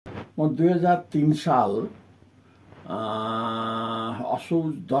2003 साल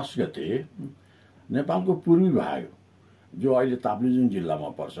असोज 10 गते नेपालको पूर्वी भाग जो अहिले ताप्लेजुङ जिल्लामा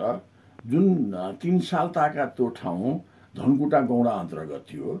पर्छ, जुन 3 साल ताका त्यो ठाउँ धनकुटा गौडा अन्तर्गत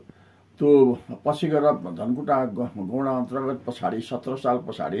थियो। त्यो पछि गएर धनकुटा गौडा अन्तर्गत पछाडि 17 साल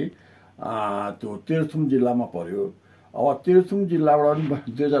पछाडि त्यो तेह्रथुम जिल्लामा पर्यो। अब तेह्रथुम जिल्लाबाट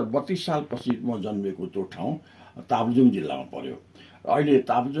 2032 साल पछि म जन्मेको त्यो ठाउँ ताप्लेजुङ जिल्लामा पर्यो। अहिले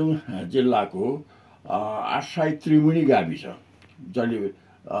ताप्लेजुङ जिल्लाको 8 साई त्रिवेणी गाविस, जसले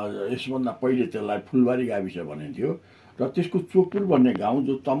यसभन्दा पहिले त्यसलाई फुलबारी गाविस भनिन्थ्यो, र त्यसको चोकपुर भन्ने गाउँ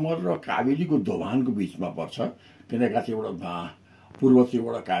जो तमर र काबेलीको दोभानको बिचमा पर्छ। किनकि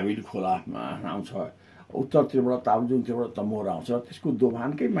पूर्वतिरबाट काबेली खोला आउँछ, उत्तरतिरबाट ताप्लेजुङतिरबाट तमोर आउँछ। त्यसको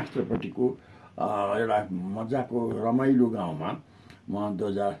दोभानकै माथिल्लोपट्टिको एउटा मजाको रमाइलो गाउँमा म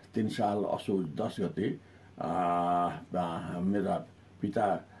 2003 साल असोज 10 गते मेरा पिता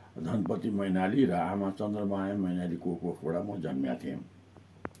धनपति मैनाली र आमा चन्द्रमाया मैनालीको कोखबाट म जन्मेका थिएँ।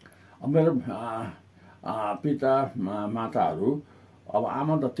 मेरो पिता माताहरू, अब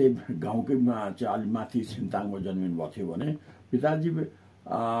आमा त त्यही गाउँकै चाहिँ अलि माथि छिन्ताङमा जन्मिनु भएको थियो भने पिताजी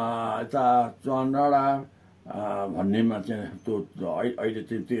यता चन्दडा भन्नेमा चाहिँ त्यो अहिले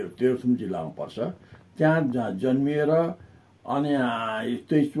चाहिँ तेह्रथुम जिल्लामा पर्छ, त्यहाँ जन्मिएर अनि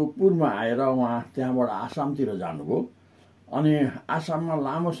त्यही चोकपुरमा आएर उहाँ त्यहाँबाट आसामतिर जानुभयो। अनि आसाममा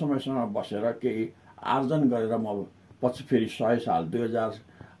लामो समयसम्म बसेर केही आर्जन गरेर म पछि फेरि 100 साल 2000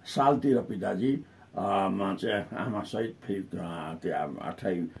 सालतिर पिताजी चाहिँ आमासहित फेरि त्यो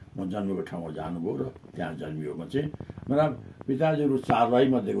अठाई म जन्मेको ठाउँमा जानुभयो र त्यहाँ जन्मियो। म चाहिँ मेरा पिताजीहरू 4 भाइ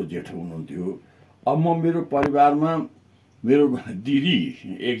मध्येको जेठो हुनुहुन्थ्यो। अब म मेरो परिवारमा मेरो दिदी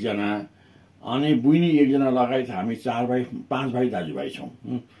एकजना अनि बहिनी एकजना लगायत हामी 5 भाइ दाजुभाइ छौँ।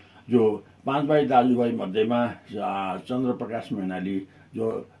 जो 5 भाइ दाजुभाइ मध्येमा चन्द्रप्रकाश मैनाली जो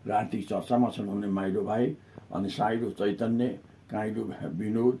राजनीतिक चर्चामा छन्, उनले माइलो भाइ, अनि साइलो चैतन्य, काइलो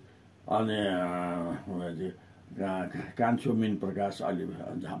विनोद, अनि कान्छो मीन प्रकाश अहिले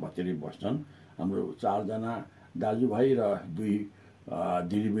झापातिरै बस्छन्। हाम्रो 4 जना दाजुभाइ र 2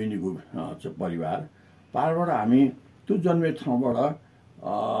 दिदीबहिनीको परिवार। पारबाट हामी त्यो जन्मे ठाउँबाट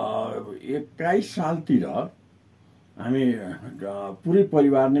 21 सालतिर हामी पुरै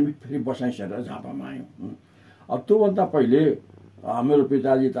परिवार नै फेरि बसाइँ सरेर झापामा आयौँ। अब त्योभन्दा पहिले मेरो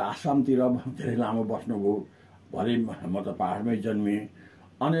पिताजी त आसामतिर धेरै लामो बस्नुभयो। भरे म त पाहाडमै जन्मेँ।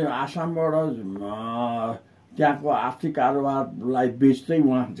 अनि आसामबाट त्यहाँको आर्थिक कारोबारलाई बेच्दै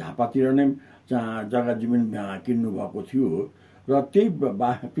उहाँ झापातिर नै जग्गा जमिन किन्नु भएको थियो र त्यही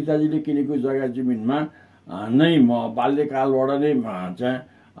पिताजीले किनेको जग्गा जमिनमा नै म बाल्यकालबाट नै चाहिँ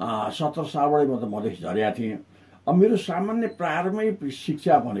 17 सालबाटै म त मधेस झरेका थिएँ। अब मेरो सामान्य प्रारम्भिक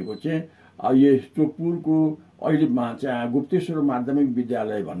शिक्षा भनेको चाहिँ यो चोकपुरको अहिले चाहिँ गुप्तेश्वर माध्यमिक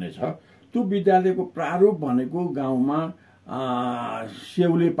विद्यालय भन्ने छ। त्यो विद्यालयको प्रारूप भनेको गाउँमा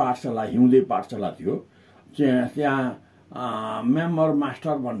सेउले पाठशाला, हिउँदे पाठशाला थियो। त्यहाँ मेम्बर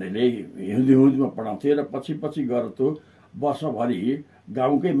मास्टर भन्नेले हिउँदीमा पढाउँथे र पछि गएर त्यो वर्षभरि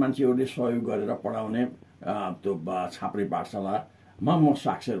गाउँकै मान्छेहरूले सहयोग गरेर पढाउने त्यो छाप्रे पाठशालामा म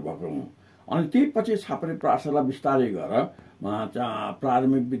साक्षर भएको हुँ। अनि त्यही पछि छाप्रे पाठशाला बिस्तारै गएर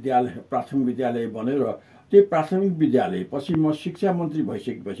प्राथमिक विद्यालय बन्यो र त्यही प्राथमिक विद्यालय पछि म शिक्षा मन्त्री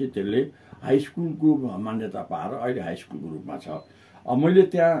भइसकेपछि त्यसले हाई स्कुलको मान्यता पाएर अहिले हाई स्कुलको रूपमा छ। अब मैले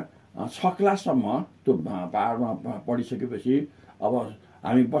त्यहाँ 6 क्लाससम्म त्यो पाहाडमा पढिसकेपछि अब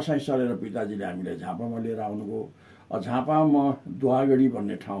हामी बसाइँ सरेर पिताजीले हामीलाई झापामा लिएर आउनुभयो। झापामा म दुवागढी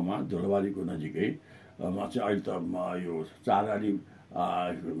भन्ने ठाउँमा धुलबारीको नजिकै म चाहिँ अहिले त यो 4 आली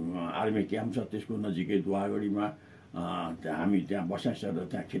आर्मी क्याम्प छ, त्यसको नजिकै दुवागढीमा हामी त्यहाँ बसाइँ सरेर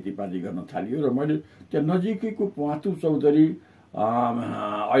त्यहाँ खेतीपाती गर्न थालियो र मैले त्यहाँ नजिकैको पाँतु चौधरी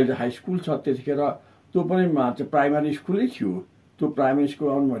अहिले हाई स्कुल छ, त्यतिखेर त्यो पनि प्राइमेरी स्कुलै थियो। त्यो प्राइमेरी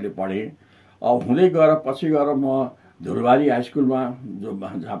स्कुलमा पनि मैले पढेँ। अब हुँदै गएर पछि गएर म धुलबारी हाई स्कुलमा, जो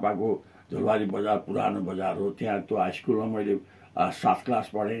झापाको धुलबारी बजार पुरानो बजार हो, त्यहाँ त्यो हाई स्कुलमा मैले 7 क्लास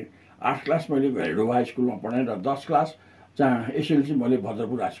पढेँ। 8 क्लास मैले हेडोभा हाई स्कुलमा पढेँ र 10 क्लास चाहिँ एसएलसी मैले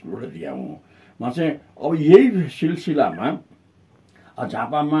भद्रपुर हाई स्कुलबाट दिएँ हुँ। म चाहिँ अब यही सिलसिलामा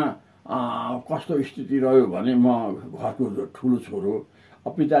झापामा कस्तो स्थिति रह्यो भने म घरको ठुलो छोरो।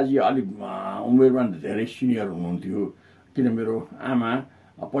 अब पिताजी अलिक उमेरमा धेरै सिनियर हुनुहुन्थ्यो, किन मेरो आमा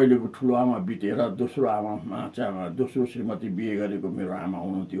पहिलेको ठुलो आमा बितेर दोस्रो आमामा चाहिँ दोस्रो श्रीमती बिहे गरेको मेरो आमा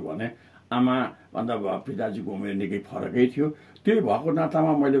हुनुहुन्थ्यो भने आमाभन्दा पिताजीको उमेर निकै फरकै थियो। त्यही भएको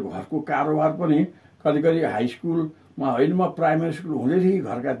नातामा मैले घरको कारोबार पनि कतिकति हाई स्कुलमा होइन, म प्राइमेरी स्कुल हुँदैदेखि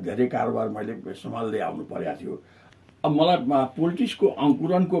घरका धेरै कारोबार मैले सम्हाल्दै आउनु परेको थियो। अब मलाई पोलिटिक्सको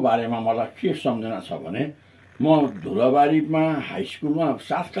अङ्कुरणको बारेमा मलाई के सम्झना छ भने म धुलाबारीमा हाई स्कुलमा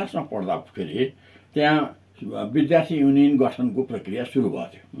 7 क्लासमा पढ्दाखेरि त्यहाँ विद्यार्थी युनियन गठनको प्रक्रिया सुरु भएको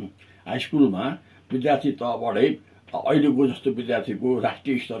थियो। हाई स्कुलमा विद्यार्थी तहबाटै अहिलेको जस्तो विद्यार्थीको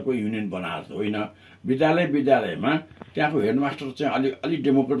राष्ट्रिय स्तरको युनियन बनाएर त होइन, विद्यालयमा त्यहाँको हेडमास्टर चाहिँ अलिक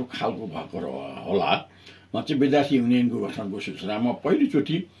डेमोक्रेटिक खालको भएको होला। म चाहिँ विद्यार्थी युनियनको गठनको सिलसिलामा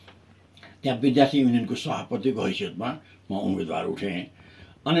पहिलोचोटि त्यहाँ विद्यार्थी युनियनको सभापतिको हैसियतमा म उम्मेदवार उठेँ।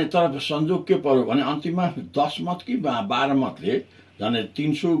 अनि तर संयोग के पर्यो भने अन्तिममा 10 मत कि 12 मतले झन्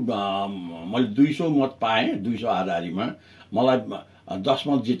 300 मैले 200 मत पाएँ। 200 आधारीमा मलाई 10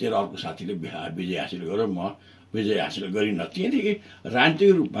 मत जितेर अर्को साथीले विजय हासिल गर्यो, म विजय हासिल गरिनँ। त्यहाँदेखि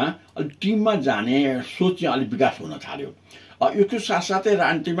राजनीतिक रूपमा अलिक टिममा जाने सोच चाहिँ अलिक विकास हुन थाल्यो। यसको साथसाथै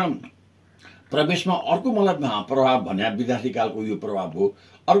राजनीतिमा प्रवेशमा अर्को मलाई प्रभाव भने विद्यार्थीकालको यो प्रभाव हो।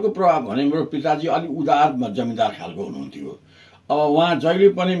 अर्को प्रभाव भने मेरो पिताजी अलिक उदार जमिनदार खालको हुनुहुन्थ्यो। अब उहाँ जहिले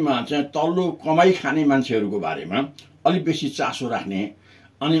पनि चाहिँ तल्लो कमाई खाने मान्छेहरूको बारेमा अलिक बेसी चासो राख्ने,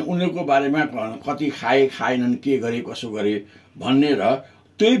 अनि उनीहरूको बारेमा कति खाए खाएनन्, के गरे कसो गरे भन्ने, र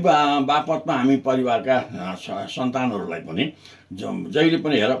त्यही बापतमा हामी परिवारका सन्तानहरूलाई पनि जहिले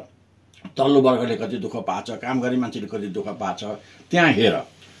पनि हेर तल्लो वर्गले कति दुःख पाछ, काम गर्ने मान्छेले कति दुःख पाछ त्यहाँ हेर।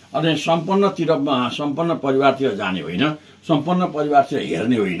 अनि सम्पन्न परिवारतिर जाने होइन, सम्पन्न परिवारतिर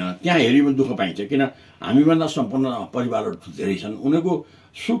हेर्ने होइन। त्यहाँ हेऱ्यो भने दुःख पाइन्छ, किन हामीभन्दा सम्पन्न परिवारहरू धेरै छन्। उनीहरूको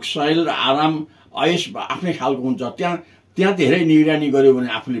सुख सहेल र आराम ऐश आफ्नै खालको हुन्छ। त्यहाँ धेरै निगरानी गर्यो भने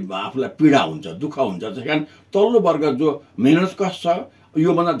आफूलाई पीडा हुन्छ, दुःख हुन्छ। त्यस कारण तल्लो वर्ग जो मेहनत कस छ,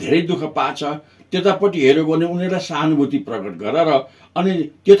 योभन्दा धेरै दुःख पाछ, त्यतापट्टि हेऱ्यो भने उनीहरूलाई सहानुभूति प्रकट गरेर, अनि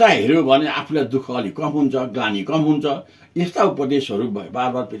त्यता हेऱ्यो भने आफूलाई दुःख अलिक कम हुन्छ, ग्लानी कम हुन्छ। यस्ता उपदेशहरू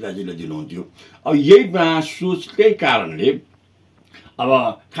बार पिताजीले दिनुहुन्थ्यो। अब यही सोचकै कारणले अब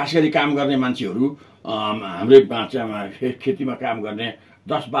खास गरी काम गर्ने मान्छेहरू हाम्रै खेतीमा काम गर्ने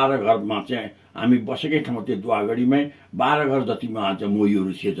 10-12 घरमा चाहिँ हामी बसेकै ठाउँ त्यो दुवागढीमै 12 घर जतिमा चाहिँ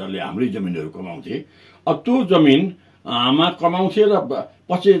मोहीहरू थिए जसले हाम्रै जमिनहरू कमाउँथे। अब त्यो जमिनमा कमाउँथे र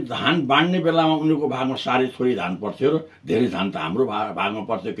पछि धान बाँड्ने बेलामा उनीहरूको भागमा साह्रै थोरै धान पर्थ्यो र धेरै धान त हाम्रो भागमा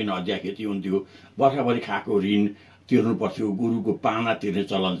पर्थ्यो, किन अदिया खेती हुन्थ्यो। वर्षभरि खाएको ऋण तिर्नु पर्थ्यो, गोरुको पाना तिर्ने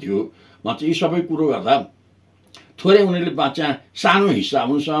चलन थियो। चाहिँ यी सबै कुरो गर्दा थोरै उनीहरूले चाहिँ सानो हिस्सा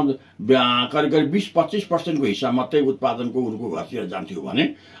उनीसँग करिब 20-25% हिस्सा मात्रै उत्पादनको उनको घरतिर जान्थ्यो भने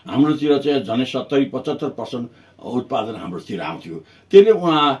हाम्रोतिर चाहिँ झन् 70-75% उत्पादन हाम्रोतिर आउँथ्यो। त्यसले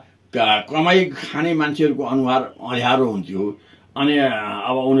कमाई खाने मान्छेहरूको अनुहार अँध्यारो हुन्थ्यो। अनि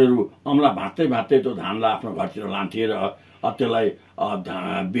अब उनीहरू अम्ला भाँच्दै त्यो धानलाई आफ्नो घरतिर लान्थे र त्यसलाई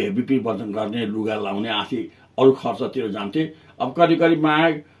बिक्री बर्तन गर्ने, लुगा लाउने, आफै अरू खर्चतिर जान्थे। अब करिब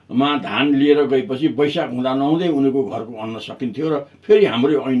माघमा धान लिएर गएपछि वैशाख हुँदा नहुँदै उनीहरूको घरको अन्न सकिन्थ्यो र फेरि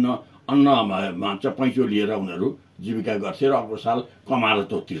हाम्रै अन्न चाहिँ पैँचो लिएर उनीहरू जीविका गर्थे र अर्को साल कमाएर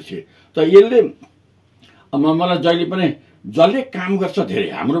त्यो तिर्थे। त यसले मलाई जहिले पनि जसले काम गर्छ धेरै,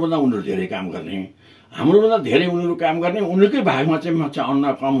 हाम्रोभन्दा उनीहरू धेरै काम गर्ने, हाम्रोभन्दा धेरै उनीहरू काम गर्ने, उनीहरूकै भागमा चाहिँ अन्न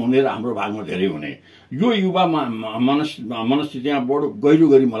कम हुने र हाम्रो भागमा धेरै हुने, यो युवा मनस्थितिमा बडो गहिरो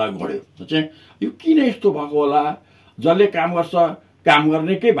गरी मलाई गढ्यो। चाहिँ यो किन यस्तो भएको होला? जसले काम गर्छ, काम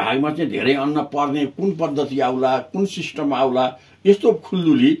गर्नेकै भागमा चाहिँ धेरै अन्न पर्ने कुन पद्धति आउला, कुन सिस्टम आउला, यस्तो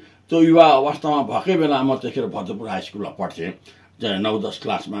खुल्दुली त्यो युवा अवस्थामा भएकै बेला म त्यतिखेर भद्रपुर हाई स्कुलमा पढ्थेँ 9-10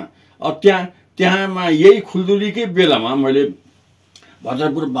 क्लासमा। अब त्यहाँमा यही खुल्दुलीकै बेलामा मैले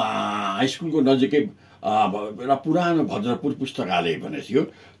भद्रपुर हाई स्कुलको नजिकै एउटा पुरानो भद्रपुर पुस्तकालय भन्ने थियो।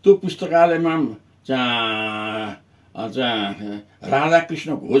 त्यो पुस्तकालयमा राधाकृष्ण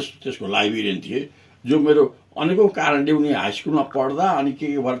घोष त्यसको लाइब्रेरियन थिए, जो मेरो अनेकौँ कारणले उनी हाई स्कुलमा पढ्दा अनि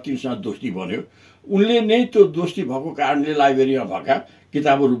के भएर तिनीसँग दोस्ती बन्यो। उनले नै त्यो दोस्ती भएको कारणले लाइब्रेरीमा भएका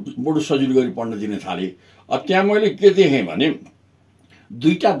किताबहरू बडो सजिलो गरी पढ्न दिन थाले। त्यहाँ मैले के देखेँ भने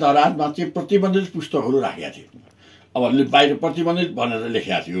 2टा दराजमा चाहिँ प्रतिबन्धित पुस्तकहरू राखेका थिए। अब बाहिर प्रतिबन्धित भनेर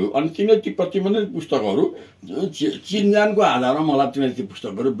लेखेका थियो। अनि तिनीहरू ती प्रतिबन्धित पुस्तकहरू चिन्जानको आधारमा मलाई तिनीहरू ती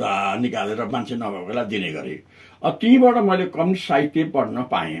पुस्तकहरू निकालेर मान्छे नभएको बेला दिने गरे। त्यहीँबाट मैले कम्युनिस्ट साहित्य पढ्न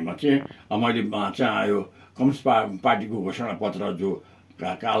पाएँ। मैले यो कम्युनिस्ट पार्टीको घोषणा पत्र जो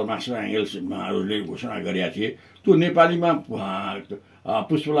कार्ल मार्क्स र एङ्गेल्सले घोषणा गरेका थिए, त्यो नेपालीमा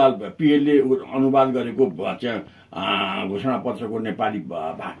पुष्पलाल पिएलले अनुवाद गरेको घोषणा पत्रको नेपाली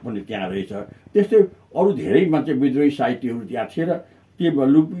भाग पनि त्यहाँ रहेछ। त्यस्तै अरू धेरै मान्छे विद्रोही साहित्यहरू त्यहाँ थिए र त्यो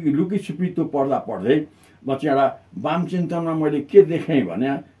लुकी छुपी त्यो पढ्दै म चाहिँ एउटा वाम चिन्तनमा मैले के देखेँ भने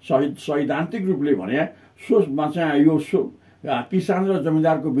सैद्धान्तिक रूपले भने यो किसान र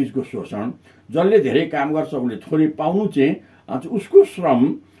जमिनदारको बिचको शोषण, जसले धेरै काम गर्छ उसले थोरै पाउनु चाहिँ उसको श्रम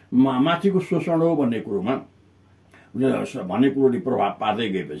माथिको शोषण हो भन्ने कुरोले प्रभाव पार्दै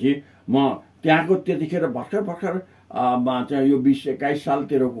गएपछि म त्यहाँको त्यतिखेर भर्खर यो 20-21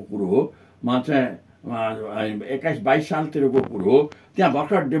 सालतिरको कुरो हो। 21-22 सालतिरको कुरो हो। त्यहाँ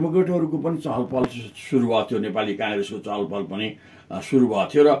भर्खर डेमोक्रेटहरूको पनि चहलपहल सुरु भएको थियो, नेपाली काङ्ग्रेसको चहलपहल पनि सुरु भएको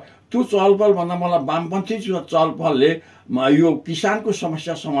थियो। र त्यो चहलपहलभन्दा मलाई वामपन्थी चहलपहलले यो किसानको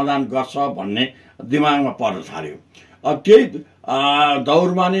समस्या समाधान गर्छ भन्ने दिमागमा पर्न थाल्यो। त्यही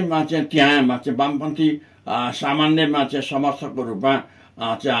दौरमा नै चाहिँ त्यहाँ चाहिँ वामपन्थी सामान्यमा चाहिँ समर्थकको रूपमा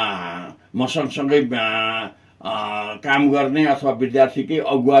म सँगसँगै काम गर्ने अथवा विद्यार्थीकै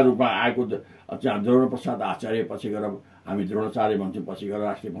अगुवा रूपमा आएको द्रोणप्रसाद आचार्य, पछि गएर हामी द्रोणाचार्य भन्छौँ, पछि गएर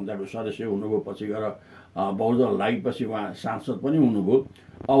राष्ट्रिय पञ्चायतको सदस्य हुनुभयो, पछि गएर बहुदल लागेपछि उहाँ सांसद पनि हुनुभयो।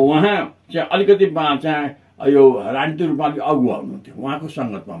 उहाँ चाहिँ अलिकति चाहिँ यो राजनीतिक रूपमा अलिक अगुवा हुनुहुन्थ्यो, उहाँको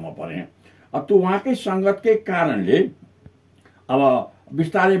सङ्गतमा म परेँ। त्यो उहाँकै सङ्गतकै कारणले अब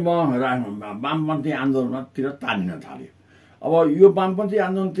बिस्तारै म वामपन्थी आन्दोलनतिर तानिन थालेँ। अब यो वामपन्थी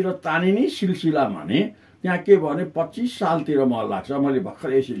आन्दोलनतिर तानिने सिलसिलामा नै त्यहाँ के भने 25 सालतिर मलाई लाग्छ, मैले भर्खर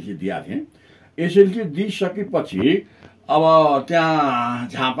एसएलसी दिएको थिएँ। एसएलसी दिइसकेपछि अब त्यहाँ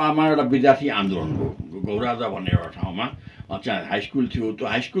झापामा एउटा विद्यार्थी आन्दोलन भयो, गौराजा भन्ने एउटा ठाउँमा चाहिँ हाई स्कुल थियो। त्यो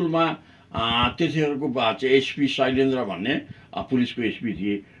हाई स्कुलमा त्यतिखेरको चाहिँ एसपी शैलेन्द्र भन्ने पुलिसको एसपी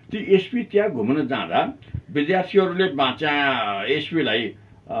थिए। त्यो एसपी त्यहाँ घुम्न जाँदा विद्यार्थीहरूले चाहिँ एसपीलाई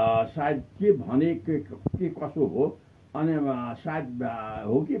सायद के भने के कसो हो, अनि सायद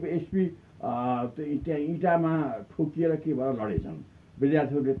हो कि एसपी त्यहाँ इँटामा ठोकिएर के भएर लडेछन्।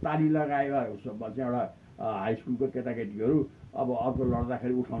 विद्यार्थीहरूले ताली लगायो, चाहिँ एउटा हाई स्कुलको केटाकेटीहरू अब अर्को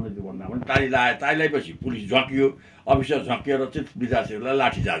लड्दाखेरि उठाउन दियो भन्दा पनि ताली लगायो। ताली लगाएपछि पुलिस झक्कियो, अफिसर झक्किएर चाहिँ विद्यार्थीहरूलाई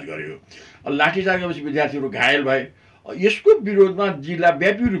लाठीचार्ज गर्यो। लाठीचार्ज गरेपछि विद्यार्थीहरू घायल भए। यसको विरोधमा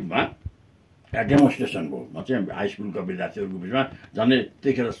जिल्लाव्यापी रूपमा डेमोन्स्ट्रेसन भयो चाहिँ हाई स्कुलका विद्यार्थीहरूको बिचमा। झन्डै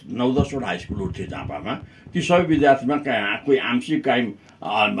त्यतिखेर 9-10वटा हाई स्कुलहरू थिए झापामा। ती सबै विद्यार्थीमा कोही आंशिक कायम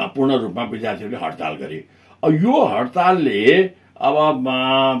पूर्ण रूपमा विद्यार्थीहरूले हडताल गरे। यो हडतालले अब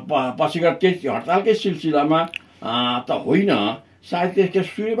पछि गएर त्यस हडतालकै सिलसिलामा त होइन, सायद त्यसको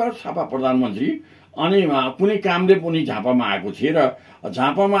सूर्यबहादुर थापा प्रधानमन्त्री अनि कुनै कामले पनि झापामा आएको थिए। र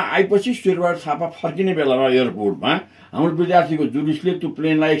झापामा आएपछि सूर्यबहादुर थापा फर्किने बेलामा एयरपोर्टमा हाम्रो विद्यार्थीको जुलुसले त्यो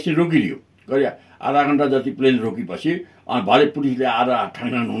प्लेनलाई एकछिन रोकिदियो। करिब आधा घन्टा जति प्लेन रोकेपछि भरे पुलिसले आएर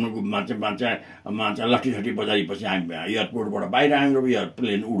ठाङठाङ हुनुको मान्छे लट्ठीसट्ठी बजारेपछि हामी एयरपोर्टबाट बाहिर आयौँ र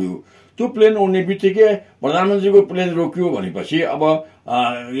प्लेन उड्यो। त्यो प्लेन उड्ने बित्तिकै प्रधानमन्त्रीको प्लेन रोकियो भनेपछि अब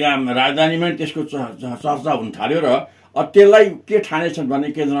यहाँ राजधानीमा त्यसको चर्चा हुन थाल्यो। र त्यसलाई के ठानेछन्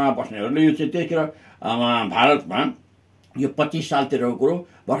भने केन्द्रमा बस्नेहरूले यो चाहिँ त्यतिखेर भारतमा यो 25 सालतिरको कुरो,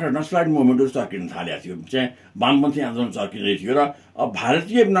 भर्खर नक्सलाइट मुभमेन्टहरू चर्किन थालेको थियो, चाहिँ वामपन्थी आन्दोलन चर्किँदै थियो। र अब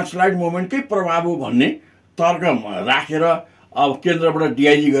भारतीय नक्सलाइट मुभमेन्टकै प्रभाव हो भन्ने तर्क राखेर अब केन्द्रबाट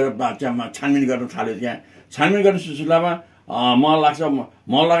डिआइजी गरेर छानबिन गर्न थाल्यो। त्यहाँ छानबिन गर्ने सिलसिलामा मलाई लाग्छ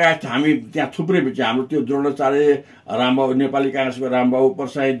म लगायत हामी त्यहाँ थुप्रै हाम्रो त्यो द्रोणाचार्य, रामबाबु, नेपाली काङ्ग्रेसको रामबाबु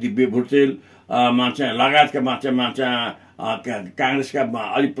प्रसाई, दिव्य भुटेल लगायतका काङ्ग्रेसका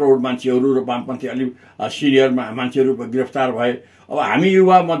अलिक प्रौढ मान्छेहरू र वामपन्थी अलिक सिनियर मान्छेहरू गिरफ्तार भए। अब हामी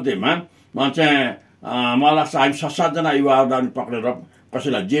युवा मध्येमा चाहिँ मलाई लाग्छ हामी 7-7 युवाहरूलाई पक्रेर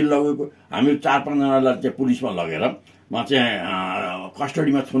कसैलाई जेल लगेको, हामी 4-5जनालाई चाहिँ पुलिसमा लगेर चाहिँ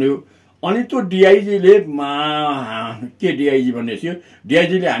कस्टडीमा थुन्यो। अनि त्यो डिआइजीले के डिआइजी भन्ने थियो,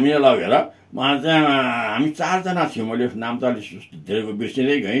 डिआइजीले हामीलाई लगेर चाहिँ हामी 4जना थियौँ, मैले नाम त अलिक धेरैको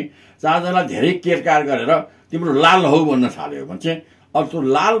बिर्सिँदै गएँ। 4जना धेरै केरकार गरेर तिम्रो लाल हौ भन्न थाल्यो भन्छ। अब त्यो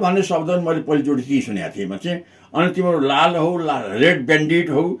लाल भन्ने शब्द मैले पहिलोचोटि त्यही सुनेको थिएँ भन्छ। अनि तिम्रो लाल हौ, रेड ब्यान्डिट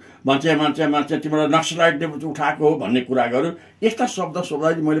हौ भन्छ, तिम्रो नक्सलाइटले उठाएको हो भन्ने कुरा गर्यो। यस्ता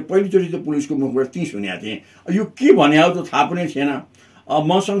शब्द मैले पहिलोचोटि त पुलिसको मुखबाट त्यही सुनेको थिएँ। यो के भने हो त्यो थाहा पनि थिएन।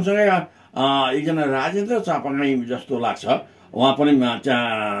 म सँगसँगै एकजना राजेन्द्र चापागाई जस्तो लाग्छ, उहाँ पनि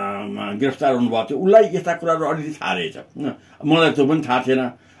गिरफ्तार हुनुभएको थियो। उसलाई यस्ता कुराहरू अलिकति थाहा रहेछ, मलाई त्यो पनि थाहा थिएन।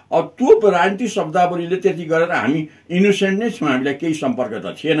 अब त्यो राजनीतिक शब्दावलीले त्यति गरेर हामी इनोसेन्ट नै थियौँ, हामीलाई केही सम्पर्क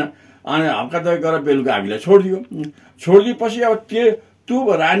त थिएन। अनि हल्कादय गरेर बेलुका हामीलाई छोडिदिएपछि अब त्यो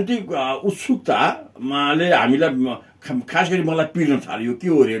राजनीतिक उत्सुकताले हामीलाई खास गरी मलाई पिर्न थाल्यो। के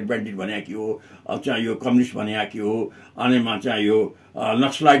हो रेड ब्यान्डिट भने के हो, चाहिँ यो कम्युनिस्ट भने के हो, अनि चाहिँ यो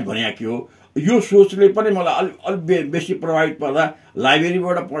नक्सलाइट भने के हो। यो सोचले पनि मलाई अलिक बेसी प्रभावित पर्दा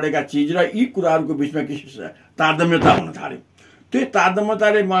लाइब्रेरीबाट पढेका चिज र यी कुराहरूको बिचमा के तारतम्यता हुन थाल्यो। त्यही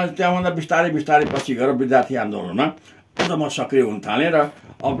तारतम्यताले म त्यहाँभन्दा बिस्तारै पछि गएर विद्यार्थी आन्दोलनमा म सक्रिय हुन थालेँ। र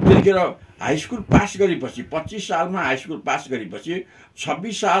अब त्यतिखेर हाई स्कुल पास गरेपछि 25 सालमा हाई स्कुल पास गरेपछि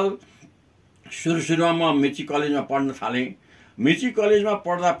 26 साल सुरुमा म मेची कलेजमा पढ्न थालेँ। मेची कलेजमा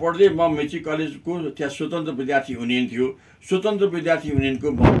पढ्दै म मेची कलेजको त्यहाँ स्वतन्त्र विद्यार्थी युनियन थियो। स्वतन्त्र विद्यार्थी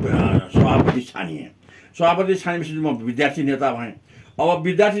युनियनको म सभापति छानिएँ। सभापति छानेपछि म विद्यार्थी नेता भएँ। अब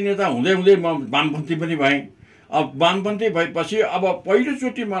विद्यार्थी नेता हुँदै म वामपन्थी पनि भएँ। अब वामपन्थी भएपछि अब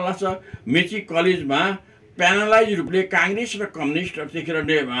पहिलोचोटि मलाई लाग्छ मेची कलेजमा प्यानलाइज रूपले काङ्ग्रेस र कम्युनिस्ट त्यतिखेर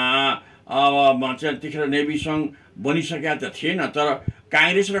त्यतिखेर नेभी सङ्घ बनिसकेका त थिएन, तर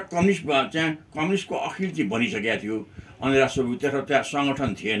काङ्ग्रेस र कम्युनिस्ट कम्युनिस्टको अखिल चाहिँ बनिसकेका थियो। अनि राष्ट्रपति त्यहाँ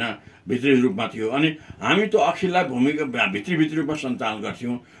सङ्गठन थिएन, भित्री रूपमा थियो। अनि हामी त्यो अखिललाई भूमिका भित्री रूपमा सञ्चालन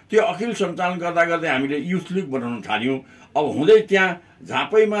गर्थ्यौँ। त्यो अखिल सञ्चालन गर्दा गर्दै हामीले युथ लिग बनाउन थाल्यौँ। अब हुँदै त्यहाँ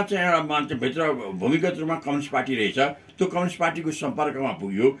झापैमा चाहिँ एउटा मान्छेभित्र भूमिगत रूपमा कम्युनिस्ट पार्टी रहेछ, त्यो कम्युनिस्ट पार्टीको सम्पर्कमा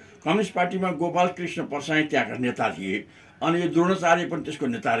पुग्यो। कम्युनिस्ट पार्टीमा गोपाल कृष्ण परसाई त्यहाँका नेता थिए, अनि यो द्रोणाचार्य पनि त्यसको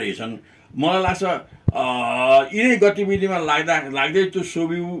नेता रहेछन्। मलाई लाग्छ यिनै गतिविधिमा लाग्दै त्यो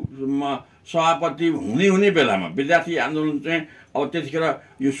सोभियुमा सभापति हुने बेलामा विद्यार्थी आन्दोलन चाहिँ अब त्यतिखेर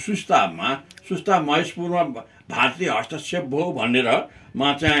यो सुस्ता महेशपुरमा भारतीय हस्तक्षेप भयो भनेर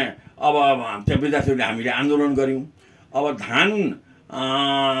चाहिँ अब त्यो विद्यार्थीहरूले हामीले आन्दोलन गऱ्यौँ। अब धान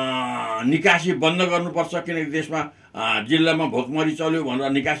निकासी बन्द गर्नुपर्छ, किनकि देशमा जिल्लामा भोकमरी चल्यो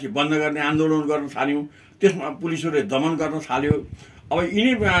भनेर निकासी बन्द गर्ने आन्दोलन गर्न थाल्यौँ। त्यसमा पुलिसहरूले दमन गर्न थाल्यो। अब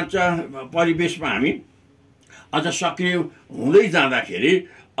यिनै परिवेशमा हामी अझ सक्रिय हुँदै जाँदाखेरि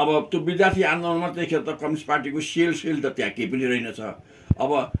अब त्यो विद्यार्थी आन्दोलनमा त्यतिखेर त कम्युनिस्ट पार्टीको सेल त त्यहाँ केही पनि रहेनछ।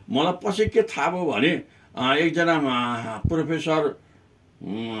 अब मलाई पछि के थाहा भयो भने एकजना प्रोफेसर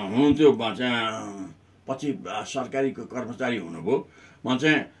हुनुहुन्थ्यो, पछि सरकारी कर्मचारी हुनुभयो। म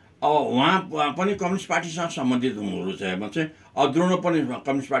चाहिँ अब उहाँ पनि कम्युनिस्ट पार्टीसँग सम्बन्धित हुनुहुँदो छ। म चाहिँ द्रोण पनि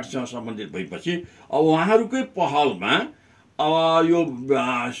कम्युनिस्ट पार्टीसँग सम्बन्धित भएपछि अब उहाँहरूकै पहलमा अब यो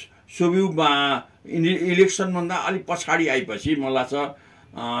सोभियुमा इलेक्सनभन्दा अलिक पछाडि आएपछि मलाई लाग्छ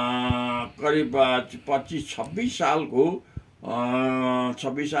करिब 25-26 सालको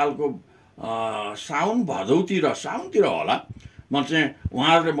साउनतिर होला। म चाहिँ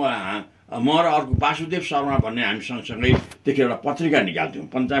उहाँहरूले म र अर्को वासुदेव शर्मा भन्ने हामी सँगसँगै त्यतिखेर एउटा पत्रिका निकाल्थ्यौँ,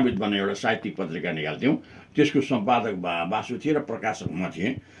 पञ्चामृत भन्ने एउटा साहित्यिक पत्रिका निकाल्थ्यौँ। त्यसको सम्पादक बासु थिए र प्रकाशक म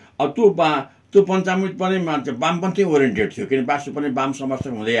थिएँ। अब त्यो पञ्चामृत पनि वामपन्थी ओरिएन्टेड थियो, किन बासु पनि वाम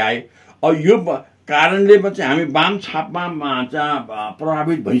समर्थक हुँदै आए। अब यो कारणले चाहिँ हामी वाम छापमा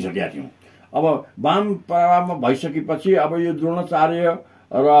प्रभावित भइसकेका थियौँ। अब वाम प्रभावमा भइसकेपछि अब यो द्रोणाचार्य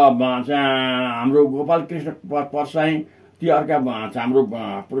र हाम्रो गोपाल कृष्ण परसाई, ती अर्का हाम्रो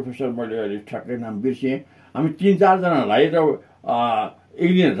प्रोफेसर, मैले अहिले ठ्याक्कै नाम बिर्सेँ, हामी 3-4 जनालाई र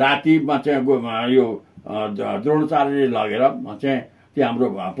एक दिन रातिमा चाहिँ यो द्रोणाचार्यले लगेर चाहिँ त्यो हाम्रो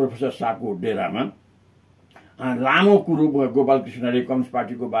प्रोफेसर साहबको डेरामा लामो कुरो गोपाल कृष्णले कम्युनिस्ट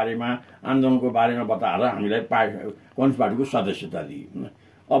पार्टीको बारेमा, आन्दोलनको बारेमा बताएर हामीलाई कम्युनिस्ट पार्टीको सदस्यता दिए।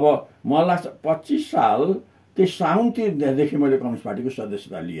 अब मलाई लाग्छ 25 साल त्यही साउनदेखि मैले कम्युनिस्ट पार्टीको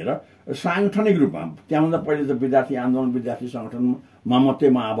सदस्यता लिएर साङ्गठनिक रूपमा, त्यहाँभन्दा पहिले त विद्यार्थी आन्दोलन विद्यार्थी सङ्गठनमा मात्रै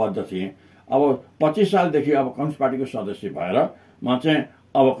म आबद्ध थिएँ। अब 25 सालदेखि अब कम्युनिस्ट पार्टीको सदस्य भएर म चाहिँ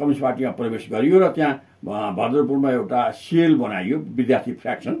अब कम्युनिस्ट पार्टीमा प्रवेश गरियो र त्यहाँ भद्रपुरमा एउटा सेल बनाइयो, विद्यार्थी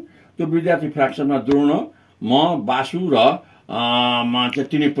फ्र्याक्सन। त्यो विद्यार्थी फ्र्याक्सनमा द्रोण, म, बासु र चाहिँ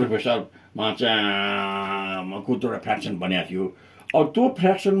तिनै प्रोफेसर को एउटा फ्र्याक्सन बनिएको थियो। अब त्यो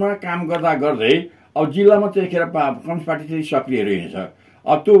फ्र्याक्सनमा काम गर्दा गर्दै अब जिल्लामा त्यतिखेर कम्युनिस्ट पार्टी चाहिँ सक्रिय रहेछ।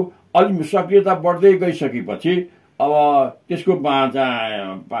 अब त्यो अलिक सक्रियता बढ्दै गइसकेपछि अब त्यसको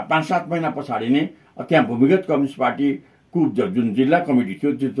 5-7 महिना पछाडि नै त्यहाँ भूमिगत कम्युनिस्ट पार्टीको जुन जिल्ला कमिटी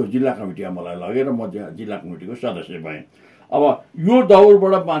थियो, त्यो जिल्ला कमिटीमा मलाई लगेर म जिल्ला कमिटीको सदस्य भएँ। अब यो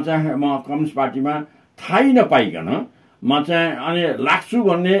दौरबाट म कम्युनिस्ट पार्टीमा थाहै नपाइकन म चाहिँ अनि लाग्छु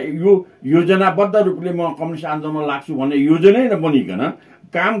भन्ने यो योजनाबद्ध रूपले म कम्युनिस्ट आन्दोलनमा लाग्छु भन्ने योजनै नबनिकन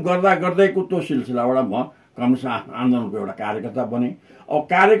काम गर्दा गर्दैको त्यो सिलसिलाबाट म कम्युनिस्ट आन्दोलनको एउटा कार्यकर्ता बनेँ। अब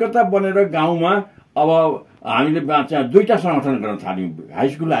कार्यकर्ता बनेर गाउँमा अब हामीले चाहिँ 2टा सङ्गठन गर्न थाल्यौँ।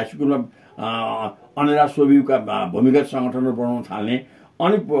 हाइस्कुलमा अनेरा सोभियुका भूमिगत सङ्गठनहरू बनाउन थाल्ने,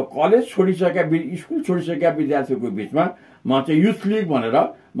 अनि कलेज छोडिसकेका स्कुल छोडिसकेका विद्यार्थीहरूको बिचमा म चाहिँ युथ लिग भनेर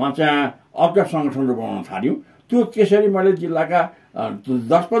म चाहिँ अर्का सङ्गठनहरू बनाउन थाल्यौँ। त्यो त्यसरी मैले जिल्लाका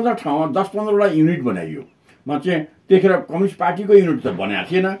 10-15 ठाउँमा 10-15वटा युनिट बनाइयो। म चाहिँ त्यतिखेर कम्युनिस्ट पार्टीको युनिट त बनाएको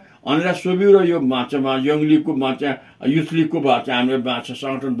थिएन। अनेरा सोभियु र यो यङ लिगको युथ लिगको हामीले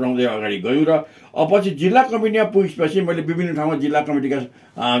सङ्गठन बनाउँदै अगाडि गयौँ। र पछि जिल्ला कमिटीमा पुगेपछि मैले विभिन्न ठाउँमा जिल्ला कमिटीका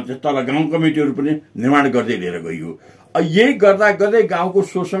तल गाउँ कमिटीहरू पनि निर्माण गर्दै लिएर गइयो। यही गर्दा गर्दै गाउँको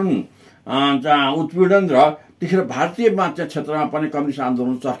शोषण, उत्पीडन र त्यतिखेर भारतीय क्षेत्रमा पनि कम्युनिस्ट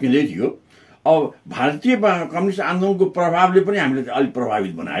आन्दोलन चर्किँदै थियो। अब भारतीय कम्युनिस्ट आन्दोलनको प्रभावले पनि हामीले अलिक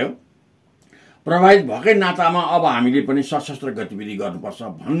प्रभावित बनायो। प्रभावित भएकै नातामा अब हामीले पनि सशस्त्र गतिविधि गर्नुपर्छ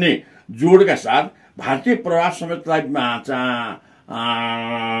भन्ने जोडका साथ भारतीय प्रभाव समेतलाई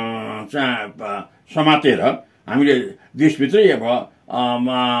समातेर हामीले देशभित्रै अब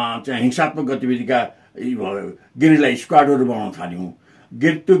हिंसात्मक गतिविधिका गेरिला स्क्वाडहरू बनाउन थाल्यौँ।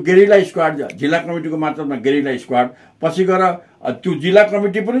 त्यो गेरिला स्क्वाड, जिल्ला कमिटीको मार्फतमा गेरिला स्क्वाड, पछि गएर त्यो जिल्ला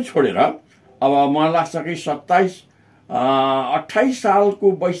कमिटी पनि छोडेर अब मलाई लाग्छ कि 28 सालको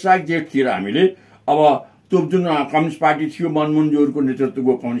वैशाख जेठतिर हामीले अब त्यो जुन कम्युनिस्ट पार्टी थियो, मनमोहनज्यूहरूको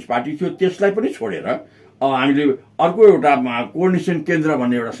नेतृत्वको कम्युनिस्ट पार्टी थियो, त्यसलाई पनि छोडेर अब हामीले अर्को एउटा कोअर्डिनेसन केन्द्र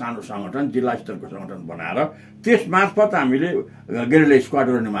भन्ने एउटा सानो सङ्गठन, जिल्ला स्तरको सङ्गठन बनाएर त्यस मार्फत हामीले गेरिला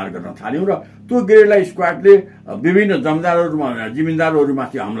स्क्वाडहरू निर्माण गर्न थाल्यौँ र त्यो गेरिला स्क्वाडले विभिन्न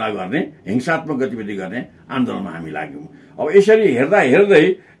जिम्मेदारहरूमाथि हमला गर्ने, हिंसात्मक गतिविधि गर्ने आन्दोलनमा हामी लाग्यौँ। अब यसरी हेर्दा हेर्दै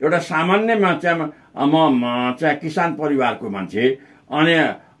एउटा सामान्य म चाहिँ किसान परिवारको मान्छे, अनि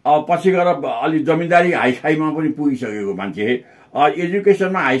अब पछि गएर अलि जमिनदारी हाइफाइमा पनि पुगिसकेको मान्छे,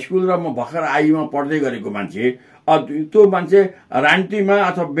 एजुकेसनमा हाई स्कुल र म भर्खर आईमा पढ्दै गरेको मान्छे, त्यो मान्छे राजनीतिमा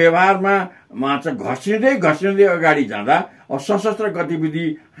अथवा व्यवहारमा चाहिँ घस्रिँदै अगाडि जाँदा सशस्त्र गतिविधि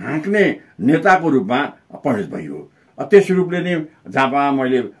हाँक्ने नेताको रूपमा परिणत भइयो। त्यस रूपले नै झापामा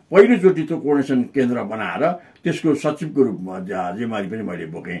मैले पहिलोचोटि त्यो कोअर्डिनेसन केन्द्र बनाएर त्यसको सचिवको रूपमा जिम्मेवारी पनि मैले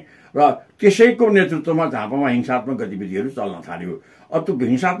बोकेँ र त्यसैको नेतृत्वमा झापामा हिंसात्मक गतिविधिहरू चल्न थाल्यो। अब त्यो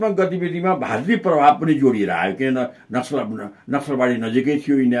हिंसात्मक गतिविधिमा भारतीय प्रभाव पनि जोडिएर आयो, किन नक्सलबाडी नजिकै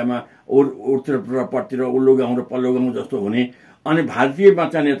थियो इन्डियामा, उत्तरपट्टि र उल्लो गाउँ र पल्लो गाउँ जस्तो हुने, अनि भारतीय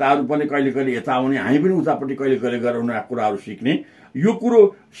नेताहरू पनि कहिले कहिले यता आउने, हामी पनि उतापट्टि कहिले कहिले गएर उनीहरू कुराहरू सिक्ने, यो कुरो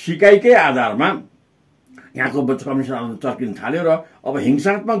सिकाइकै आधारमा यहाँको कम्युनिस्ट आन्दोलन चर्किन थाल्यो र अब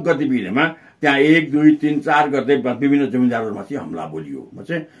हिंसात्मक गतिविधिमा त्यहाँ 1, 2, 3, 4 गर्दै विभिन्न जमिनदारहरूमाथि हमला बोलियो।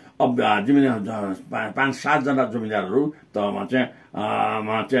 चाहिँ अब 5-7 जना जमिनदारहरू त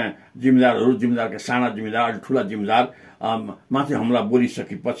जिम्मेदारका साना जिम्मेदार, अलि ठुला जिम्मेदार माथि हमला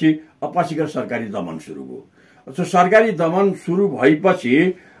बोलिसकेपछि अब पछि गएर सरकारी दमन सुरु भयो। सरकारी दमन सुरु भएपछि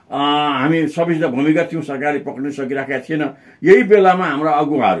हामी सबैजना भूमिगत थियौँ, सरकारले पक्रिन सकिरहेका थिएन। यही बेलामा हाम्रा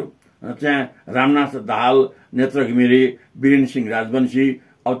अगुवाहरू चाहिँ रामनाथ दाहाल, नेत्र घिमिरे, वीरेन्द्र सिंह राजवंशी,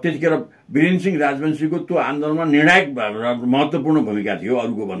 अब त्यतिखेर वीरेन्द्र सिंह राजवंशीको त्यो आन्दोलनमा निर्णायक महत्त्वपूर्ण भूमिका थियो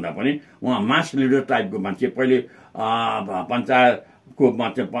अरूको भन्दा पनि। उहाँ मास लिडर टाइपको मान्छे, पहिले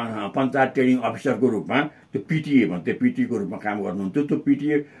पञ्चायत ट्रेनिङ अफिसरको रूपमा त्यो पिटिए भन्थ्यो, पिटीको रूपमा काम गर्नुहुन्थ्यो। त्यो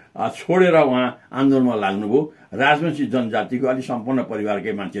पिटिए छोडेर उहाँ आन्दोलनमा लाग्नुभयो। राजवंशी जनजातिको अलिक सम्पन्न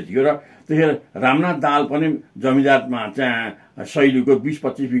परिवारकै मान्छे थियो र त्यतिखेर रामनाथ दाहाल पनि जमिनदारमा चाहिँ शैलीको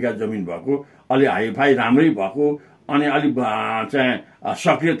 20-25 बिघा जमिन भएको, अलि हाइफाई राम्रै भएको, अनि अलिक चाहिँ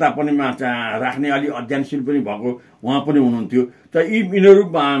सक्रियता पनि राख्ने, अलिक अध्ययनशील पनि भएको उहाँ पनि हुनुहुन्थ्यो। त यिनीहरू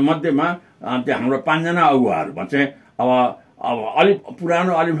मध्येमा त्यो हाम्रो 5 जना अगुवाहरू चाहिँ अब अलिक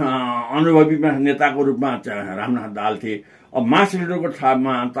पुरानो, अलिक अनुभवी नेताको रूपमा रामनाथ दाहाल थिए। अब मास लिडरको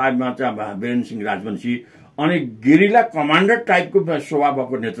टाइपमा वीरेन्द्र सिंह राजवंशी, अनि गेरिला कमान्डर टाइपको स्वभाव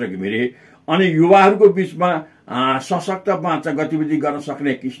भएको नेत्र घिमिरे, अनि युवाहरूको बिचमा सशक्त गतिविधि गर्न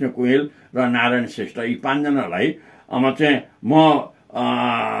सक्ने कृष्ण कोयल र नारायण श्रेष्ठ, यी 5 जनालाई म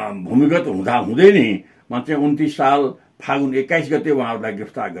भूमिगत हुँदै नै 29 साल फागुन 21 गते उहाँहरूलाई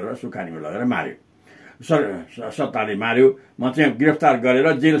गिरफ्तार गरेर सुखानीमा लगेर मार्यो। सत्ताले मार्यो। गिरफ्तार गरेर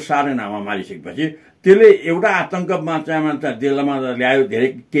जेल सार्ने नाममा मारिसकेपछि त्यसले एउटा आतंकमा जेलमा ल्यायो। धेरै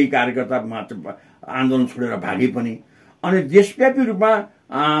केही कार्यकर्ता आन्दोलन छोडेर भागे पनि। अनि देशव्यापी रूपमा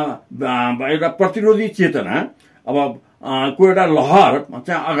एउटा प्रतिरोधी चेतना अब को एउटा लहर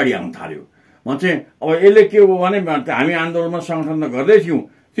अगाडि आउन थाल्यो। अब यसले के हो भने हामी आन्दोलनमा सङ्गठन त गर्दै थियौँ,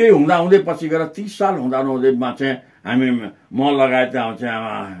 त्यही हुँदै पछि गएर 30 साल हुँदैमा हामी म लगायत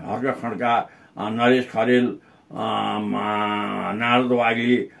हर्क खड्का, नरेश खरेल, नारद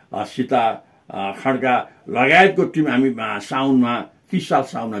वाग्ली, सीता खड्का लगायतको टिम हामी साउनमा 30 साल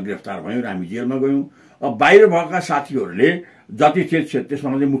साउनमा गिरफ्तार भयौँ र हामी जेलमा गयौँ। अब बाहिर भएका साथीहरूले जति थिए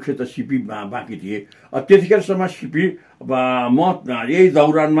त्यसमा चाहिँ मुख्यतः सिपी बाँकी थिए। त्यतिखेरसम्म सिपी म यही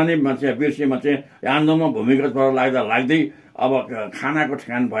दौरानमा नै बिर्सेमा आन्दोलनमा भूमिगत भएर लाग्दै अब खानाको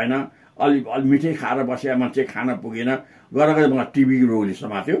ठेगान भएन, अलि मिठै खाएर बसेर मान्छे खान पुगेन, गएर मलाई टिबी रोगले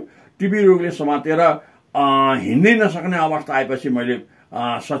समात्यो। टिबी रोगले समातेर हिँड्नै नसक्ने अवस्था आएपछि मैले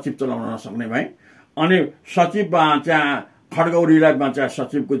सचिव चलाउन नसक्ने भएँ। अनि सचिव खड्गौरीलाई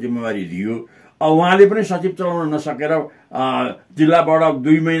सचिवको जिम्मेवारी दियो। उहाँले पनि सचिव चलाउन नसकेर जिल्लाबाट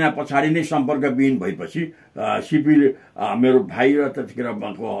 2 महिना पछाडि नै सम्पर्कविहीन भएपछि सिपीले, मेरो भाइ र त्यतिखेर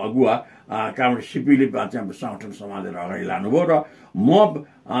अगुवा कामबाट सिपीले सङ्गठन सम्हालेर अगाडि लानुभयो र म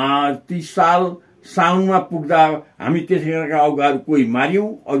 30 साल साउनमा पुग्दा हामी त्यतिखेरका अगुवाहरू कोही मारियौँ,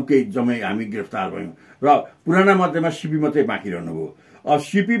 अरू केही जम्मै हामी गिरफ्तार भयौँ र पुराना मध्येमा सिपी मात्रै बाँकी रहनुभयो।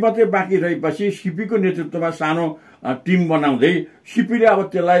 सिपी मात्रै बाँकी रहेपछि सिपीको नेतृत्वमा सानो टिम बनाउँदै सिपीले अब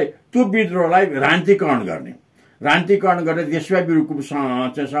त्यसलाई, त्यो विद्रोहलाई राजनीतिकरण गर्ने देशव्यापी रूपको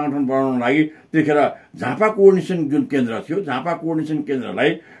सङ्गठन बनाउनको लागि त्यतिखेर झापा कोअर्डिनेसन जुन केन्द्र थियो, झापा कोअर्डिनेसन केन्द्रलाई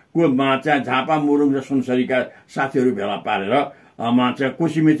झापा मुरुङ र सुनसरीका साथीहरू भेला पारेर चाहिँ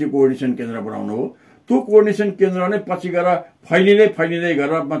कोसीमेची कोअर्डिनेसन केन्द्र बनाउनु हो। त्यो कोअर्डिनेसन केन्द्र नै पछि गएर फैलिँदै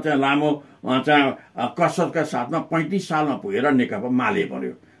गएर चाहिँ लामो चाहिँ कसरतका साथमा 35 सालमा पुगेर नेकपा माले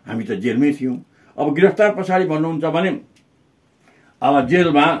पर्यो। हामी त जेलमै थियौँ। अब गिरफ्तार पछाडि भन्नुहुन्छ भने अब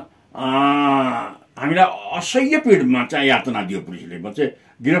जेलमा हामीलाई असह्य पिडमा चाहिँ यातना दियो पुलिसले। चाहिँ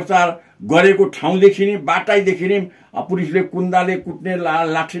गिरफ्तार गरेको ठाउँदेखि नै बाटाइदेखि नै पुलिसले कुन्दाले कुट्ने,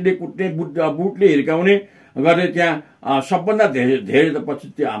 लाठीले कुट्ने, बुटले हिर्काउने गरे। त्यहाँ सबभन्दा धेरै त पछि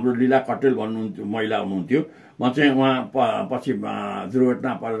त्यो हाम्रो लीला कटेल भन्नुहुन्थ्यो, महिला हुनुहुन्थ्यो। चाहिँ उहाँ पछि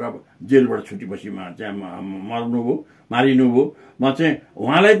दुर्घटना परेर जेलबाट छुटेपछि चाहिँ मारिनुभयो। चाहिँ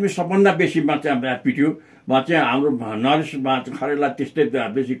उहाँलाई पनि सबभन्दा बेसी चाहिँ पिट्यो। चाहिँ हाम्रो नरेश खरेललाई त्यस्तै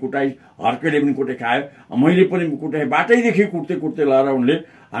बेसी कुटाइ, हर्केले पनि कुटे खायो, मैले पनि कुटाएँ। बाटैदेखि कुट्दै लगाएर उनले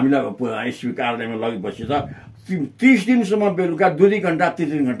हामीलाई एसपी कार्यालयमा लगेपछि त 30 दिनसम्म बेलुका 2-2 घन्टा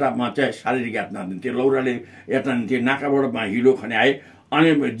 3-3 घन्टामा चाहिँ शारीरिक यातना दिन्थ्यो। लौराले यातना दिन्थे, नाकाबाट हिलो खन्याए।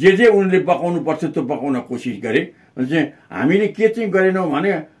 अनि जे उनले पकाउनु पर्थ्यो त्यो पकाउन कोसिस गरे। चाहिँ हामीले के चाहिँ गरेनौँ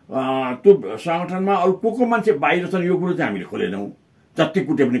भने त्यो सङ्गठनमा अरू को मान्छे बाहिर छन् यो कुरो चाहिँ हामीले खोलेनौँ, जति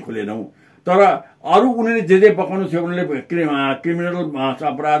कुटे पनि खोलेनौँ। तर अरू उनीहरूले जे पकाउनु थियो उनले क्रिमिनल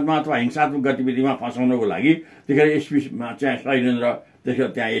अपराधमा अथवा हिंसात्मक गतिविधिमा फसाउनको लागि त्यतिखेर एसपी चाहिँ शैलेन्द्र, त्यसो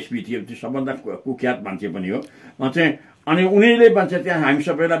त्यहाँ एसपी थियो, त्यो सबभन्दा कुख्यात मान्छे पनि हो। चाहिँ अनि उनीहरूले भन्छ त्यहाँ हामी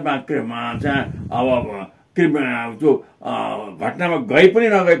सबैलाई चाहिँ अब त्यो घटनामा गए पनि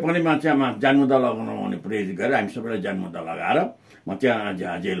नगए पनि जान्मुद्दा लगाउनु भने प्रेरित गरेर हामी सबैलाई जान्मुद्दा लगाएर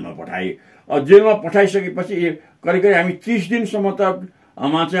त्यहाँ जेलमा पठाए। जेलमा पठाइसकेपछि करिब हामी 30 दिनसम्म त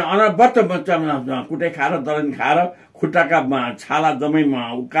चाहिँ अनवरत कुटाइ खाएर, दलन खाएर, खुट्टाका छाला जम्मै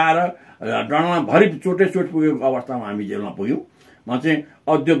उकाएर, डँडामा भरि चोट पुगेको अवस्थामा हामी जेलमा पुग्यौँ। चाहिँ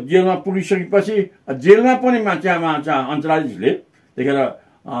त्यो जेलमा पुगिसकेपछि जेलमा पनि अञ्चलाधीशले त्यतिखेर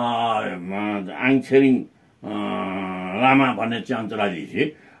आङछेरिङ लामा भन्ने चाहिँ अञ्चलाधीश थिए।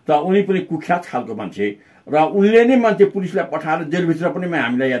 त उनी पनि कुख्यात खालको मान्छे र उनले नै पुलिसलाई पठाएर जेलभित्र पनि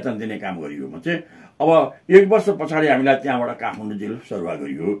हामीलाई यातना दिने काम गरियो। चाहिँ अब 1 वर्ष पछाडि हामीलाई त्यहाँबाट काठमाडौँ जेल सरुवा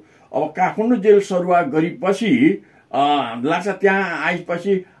गरियो। अब काठमाडौँ जेल सरुवा गरेपछि लाग्छ त्यहाँ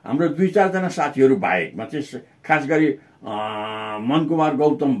आएपछि हाम्रो 2-4 जना साथीहरू बाहेक चाहिँ खास गरी मनकुमार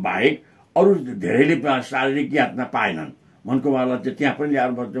गौतम बाहेक अरू धेरैले शारीरिक यातना पाएनन्। मनकुमारलाई चाहिँ त्यहाँ पनि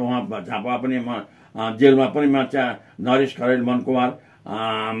ल्याएर उहाँ झापा पनि जेलमा पनि चाहिँ नरेश खरेल, मनकुमार,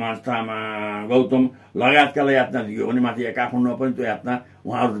 गौतम लगायतकालाई यातना दियो भने माथि काठमाडौँमा पनि त्यो यातना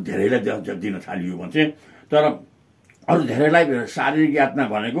उहाँहरू धेरैलाई दिन थालियो भन्छ। तर अरू धेरैलाई शारीरिक यातना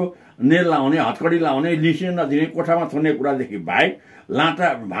भनेको नेल लाउने, हतकडी लाउने, लिसिन नदिने, कोठामा थुन्ने कुरादेखि बाहेक लाटा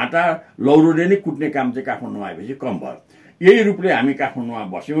भाटा लौरोले नै कुट्ने काम चाहिँ काठमाडौँमा आएपछि कम भयो। यही रूपले हामी काठमाडौँमा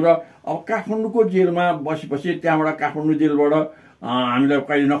बस्यौँ। र अब काठमाडौँको जेलमा बसेपछि त्यहाँबाट काठमाडौँ जेलबाट हामीलाई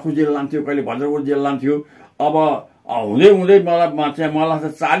कहिले नखु जेल लान्थ्यो, कहिले भद्रकोट जेल लान्थ्यो। अब हुँदै मलाई त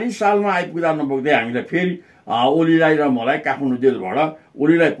 40 सालमा आइपुग्दा नपुग्दै हामीलाई फेरि ओलीलाई र मलाई काठमाडौँ जेलबाट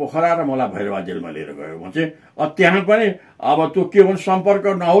ओलीलाई पोखरा र मलाई भैरवा जेलमा लिएर गयो भन्छ। त्यहाँ पनि अब त्यो के भन्छ सम्पर्क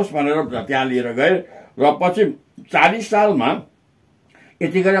नहोस् भनेर त्यहाँ लिएर गए। र पछि 40 सालमा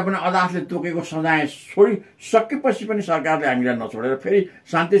यतिखेर पनि अदालतले तोकेको सजाय छोडिसकेपछि पनि सरकारले हामीलाई नछोडेर फेरि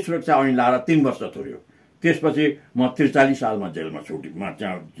शान्ति सुरक्षा ऐन लाएर 3 वर्ष छोड्यो। त्यसपछि म 43 सालमा जेलबाट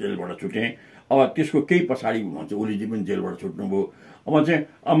छुटेँ। अब त्यसको केही पछाडि भन्छ ओलीजी पनि जेलबाट छुट्नुभयो। अब चाहिँ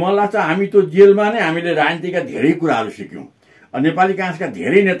मलाई चाहिँ हामी त्यो जेलमा नै हामीले राजनीतिका धेरै कुराहरू सिक्यौँ। नेपाली काङ्ग्रेसका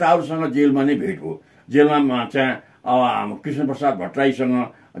धेरै नेताहरूसँग जेलमा नै भेट भयो। जेलमा चाहिँ अब कृष्ण प्रसाद भट्टराईसँग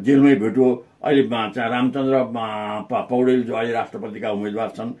जेलमै भेट हो। अहिले चाहिँ रामचन्द्र पौडेल जो अहिले राष्ट्रपतिका उम्मेदवार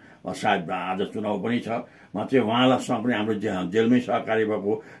छन्, सायद आज चुनाव पनि छ, चाहिँ उहाँलाईसँग पनि हाम्रो जेलमै सहकारी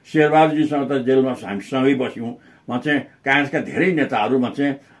भएको। शेरबहादुरजीसँग त जेलमा हामी सँगै बस्यौँ। चाहिँ काङ्ग्रेसका धेरै नेताहरूमा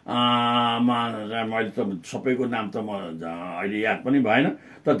चाहिँ मैले त सबैको नाम त अहिले याद पनि भएन।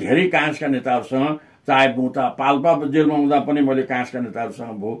 त धेरै काङ्ग्रेसका नेताहरूसँग, चाहे उता पाल्पा जेलमा हुँदा पनि मैले काङ्ग्रेसका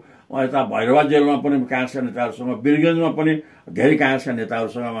नेताहरूसँग भयो, यता भैरवा जेलमा पनि काङ्ग्रेसका नेताहरूसँग, वीरगञ्जमा पनि धेरै काङ्ग्रेसका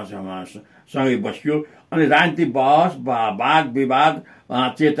नेताहरूसँग सँगै बस्यो। अनि राजनीतिक बहस, वाद विवाद,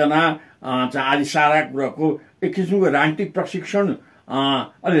 चेतना आदि सारा कुराको एक किसिमको राजनीतिक प्रशिक्षण,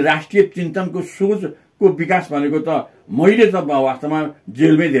 अनि राष्ट्रिय चिन्तनको सोचको विकास भनेको त मैले त वास्तवमा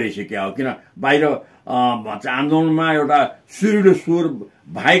जेलमै धेरै सिकेँ हो। किन बाहिर आन्दोलनमा एउटा सुरिलो स्वर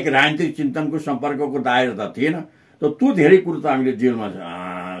बाहेक राजनीतिक चिन्तनको सम्पर्कको दायरा त थिएन। त त्यो धेरै कुरो त हामीले जेलमा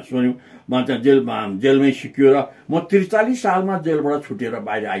सुन्यौँ। जेलमै सिकियो। र म 43 सालमा जेलबाट छुटेर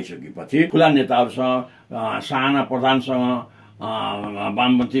बाहिर आइसकेपछि ठुला नेताहरूसँग, साना प्रधानसँग,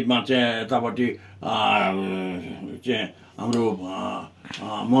 वामपन्थीमा चाहिँ यतापट्टि चाहिँ हाम्रो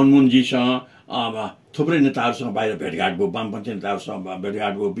मनमोहनजीसँग थुप्रै नेताहरूसँग बाहिर भेटघाट भयो, वामपन्थी नेताहरूसँग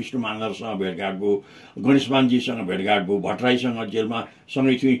भेटघाट भयो, विष्णु मानलसँग भेटघाट भयो, गणेशमानजीसँग भेटघाट भयो, भट्टराईसँग जेलमा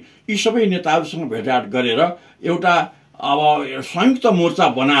सँगै थिए। यी सबै नेताहरूसँग भेटघाट गरेर एउटा अब संयुक्त मोर्चा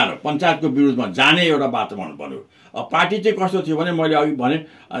बनाएर पञ्चायतको विरुद्धमा जाने एउटा वातावरण बन्यो। पार्टी चाहिँ कस्तो थियो भने मैले अघि भने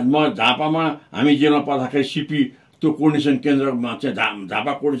म झापामा हामी जेलमा पर्दाखेरि सिपी त्यो कोर्डिनेसन केन्द्रमा चाहिँ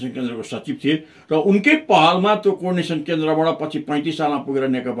झापा कोर्डिनेसन केन्द्रको सचिव थिए र उनकै पहलमा त्यो कोर्डिनेसन केन्द्रबाट पछि 35 सालमा पुगेर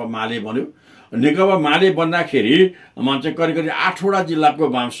नेकपा माले बन्यो। नेकपा माले बन्दाखेरि चाहिँ करिब करिब 8वटा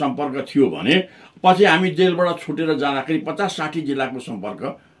जिल्लाको सम्पर्क थियो भने पछि हामी जेलबाट छुटेर जाँदाखेरि 50-60 जिल्लाको सम्पर्क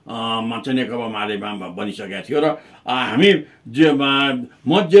चाहिँ नेकपा मालेमा बनिसकेको थियो। र हामी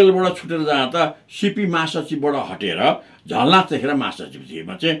म जेलबाट छुटेर जाँदा सिपी महासचिवबाट हटेर झलनाथ देखेर महासचिव थिएँ।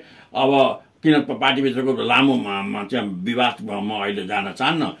 म चाहिँ अब किन पार्टीभित्रको लामो चाहिँ विवाद म अहिले जान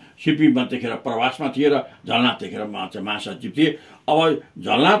चाहन्न। सिपीमा त्यतिखेर प्रवासमा थिए र झलनाथ देखेर चाहिँ महासचिव थिए। अब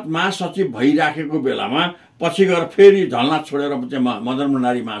झलनाथ महासचिव भइराखेको बेलामा पछि गएर फेरि झलनाथ छोडेर चाहिँ मदन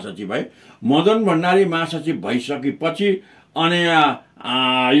भण्डारी महासचिव भए। मदन भण्डारी महासचिव भइसकेपछि अनि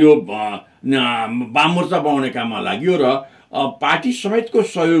यो वाममोर्चा बनाउने काममा लाग्यो र पार्टी समेतको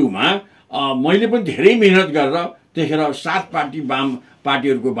सहयोगमा मैले पनि धेरै मेहनत गरेर त्यतिखेर 7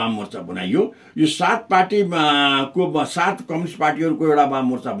 पार्टीहरूको वाम मोर्चा बनाइयो। यो 7 पार्टीको 7 कम्युनिस्ट पार्टीहरूको एउटा वाम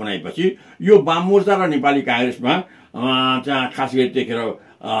मोर्चा बनाएपछि यो वाम मोर्चा र नेपाली काङ्ग्रेसमा चाहिँ खास गरी त्यतिखेर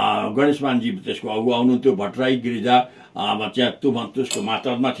गणेशमानजी त्यसको अगुवा हुनुहुन्थ्यो, भट्टराई गिरिजा चाहिँ त्यसको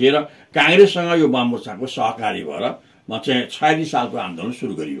मातहतमा थिए र काङ्ग्रेससँग यो वाम मोर्चाको सहकारी भएर चाहिँ 46 सालको आन्दोलन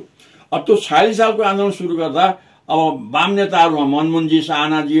सुरु गरियो। अब त्यो 46 सालको आन्दोलन सुरु गर्दा अब वाम नेताहरूमा मनमोहनजी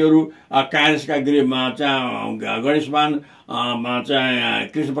साहनाजीहरू, काङ्ग्रेसका चाहिँ गणेशमान चाहिँ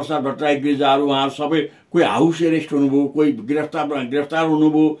कृष्ण प्रसाद भट्टराई गिरिजाहरू उहाँहरू सबै कोही हाउस एरेस्ट हुनुभयो, कोही गिरफ्तार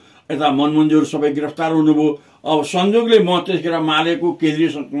हुनुभयो, यता मनमोहनजीहरू सबै गिरफ्तार हुनुभयो। अब संयोगले म त्यतिखेर मालेको केन्द्रीय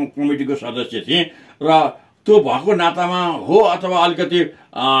कमिटीको सदस्य थिएँ र त्यो भएको नातामा हो अथवा अलिकति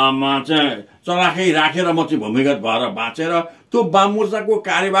चाहिँ चलाखै राखेर म चाहिँ भूमिगत भएर बाँचेर त्यो वाम मोर्चाको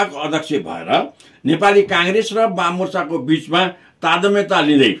कार्यवाहक अध्यक्ष भएर नेपाली काङ्ग्रेस र वाम मोर्चाको बीचमा तादम्यता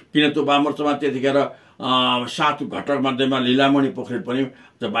लिँदै, किन त्यो वाम मोर्चामा त्यतिखेर 7 घटक मध्येमा लीलामणि पोखरेल पनि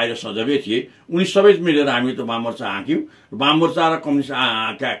त बाहिर सजगै थिए। उनी सबै मिलेर हामी त्यो वाम मोर्चा हाँक्यौँ। वाम मोर्चा र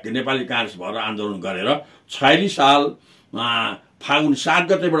कम्युनिस्ट नेपाली काङ्ग्रेस भएर आन्दोलन गरेर 46 साल फागुन 7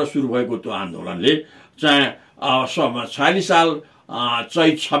 गतेबाट सुरु भएको त्यो आन्दोलनले चाहिँ 46 साल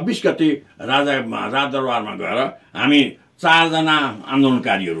चैत 26 गते राजदरबारमा गएर हामी 4 जना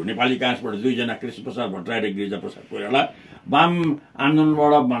आन्दोलनकारीहरू, नेपाली काङ्ग्रेसबाट 2 जना कृष्ण प्रसाद भट्टराई र गिरिजा प्रसाद कोइराला, वाम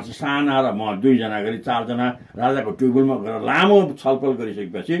आन्दोलनबाट साना र म 2 जना गरी 4 जना राजाको ट्युबवेलमा गएर लामो छलफल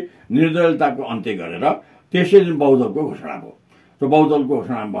गरिसकेपछि निर्दलीयताको अन्त्य गरेर त्यसै दिन बहुदलको घोषणा भयो। त्यो बहुदलको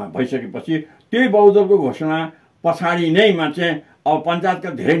घोषणा भइसकेपछि त्यही बहुदलको घोषणा पछाडि नै चाहिँ अब पञ्चायतका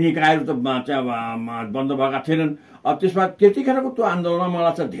धेरै निकायहरू त बन्द भएका थिएनन्। अब त्यसमा त्यतिखेरको त्यो आन्दोलनमा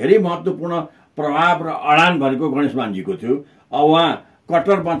मलाई चाहिँ धेरै महत्त्वपूर्ण प्रभाव र अडान भनेको गणेशमानजीको थियो। अब उहाँ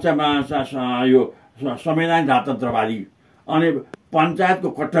कट्टर यो संवैधानिक राजतन्त्रवादी अनि पञ्चायतको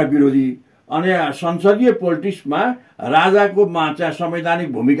कट्टर विरोधी अनि संसदीय पोलिटिक्समा राजाको चाहिँ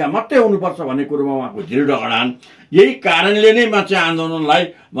संवैधानिक भूमिका मात्रै हुनुपर्छ भन्ने कुरोमा उहाँको दृढ अडान। यही कारणले नै चाहिँ आन्दोलनलाई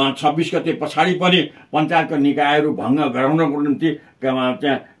 26 गते पछाडि पनि पञ्चायतका निकायहरू भङ्ग गराउनको निम्ति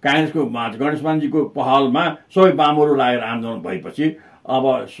चाहिँ काङ्ग्रेसको गणेशमानजीको पहलमा सबै वामहरू लागेर आन्दोलन भएपछि अब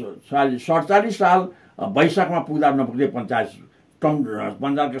 47 साल वैशाखमा पुग्दा नपुग्दै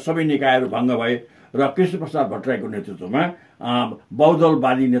पञ्चायतका सबै निकायहरू भङ्ग भए र कृष्ण प्रसाद भट्टराईको नेतृत्वमा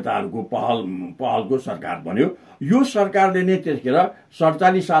बहुदलवादी नेताहरूको पहलको सरकार बन्यो। यो सरकारले नै त्यतिखेर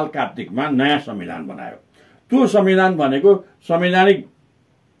 47 साल कार्तिकमा नयाँ संविधान बनायो। त्यो संविधान भनेको संवैधानिक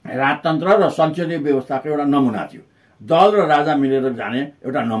राजतन्त्र र संसदीय व्यवस्थाको एउटा नमुना थियो। दल र राजा मिलेर जाने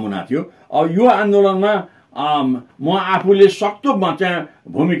एउटा नमुना थियो। अब यो आन्दोलनमा म आफूले सक्दो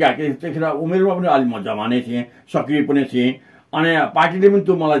चाहिँ भूमिका, त्यतिखेर उमेरमा पनि अलि म जवानै थिएँ, सक्रिय पनि थिएँ अनि पार्टीले पनि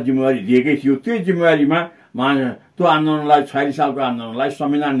त्यो मलाई जिम्मेवारी दिएकै थियो। त्यो जिम्मेवारीमा त्यो आन्दोलनलाई 46 सालको आन्दोलनलाई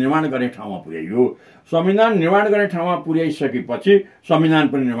संविधान निर्माण गर्ने ठाउँमा पुर्याइयो। संविधान निर्माण गर्ने ठाउँमा पुर्याइसकेपछि संविधान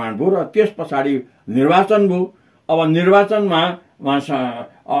पनि निर्माण भयो र त्यस पछाडि निर्वाचन भयो। अब निर्वाचनमा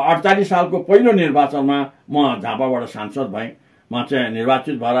 48 सालको पहिलो निर्वाचनमा म झापाबाट सांसद भएँ, म चाहिँ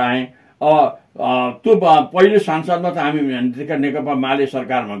निर्वाचित भएर आएँ। अब त्यो पहिलो सांसदमा त हामी नेकपा माले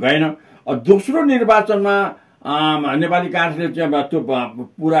सरकारमा गएन। दोस्रो निर्वाचनमा नेपाली काङ्ग्रेसले चाहिँ त्यो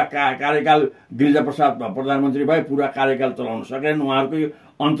पुरा कार्यकाल गिरिजा प्रसाद प्रधानमन्त्री भए, पुरा कार्यकाल चलाउन सकेनन्। उहाँहरूको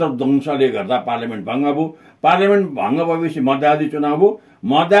अन्तर्ध्वंसले गर्दा पार्लियामेन्ट भङ्ग भयो। पार्लियामेन्ट भङ्ग भएपछि मध्यावधि चुनाव भयो।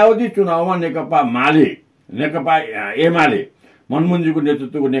 मध्यावधि चुनावमा नेकपा एमाले मनमोहनजीको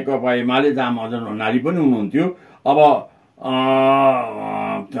नेतृत्वको नेकपा एमाले, जहाँ मदन भण्डारी पनि हुनुहुन्थ्यो, अब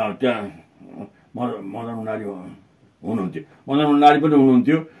मदन भण्डारी हुनुहुन्थ्यो, मदन भण्डारी पनि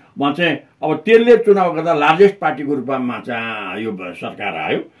हुनुहुन्थ्यो। म चाहिँ अब त्यसले चुनाव गर्दा लार्जेस्ट पार्टीको रूपमा चाहिँ यो सरकार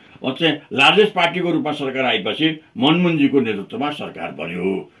आयो। चाहिँ लार्जेस्ट पार्टीको रूपमा सरकार आएपछि मनमोहनजीको नेतृत्वमा सरकार बन्यो।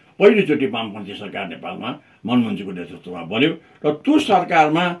 पहिलोचोटि वामपन्थी सरकार नेपालमा मनमोहनजीको नेतृत्वमा बन्यो र त्यो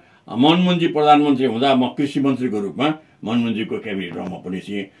सरकारमा मनमोहनजी प्रधानमन्त्री हुँदा म कृषि मन्त्रीको रूपमा मनमोहनजीको क्याबिनेटमा म पनि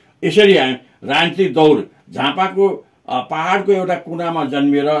थिएँ। यसरी राजनीतिक दौड झापाको पहाडको एउटा कुनामा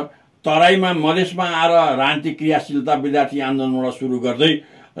जन्मिएर तराईमा मधेसमा आएर राजनीतिक क्रियाशीलता विद्यार्थी आन्दोलनबाट सुरु गर्दै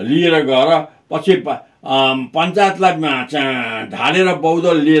लिएर गएर पछि पञ्चायतलाई ढालेर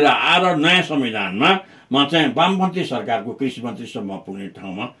बहुदल लिएर आएर नयाँ संविधानमा म चाहिँ वामपन्थी सरकारको कृषि मन्त्रीसम्म पुग्ने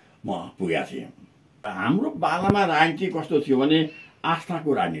ठाउँमा म पुगेको थिएँ। हाम्रो पालामा राजनीति कस्तो थियो भने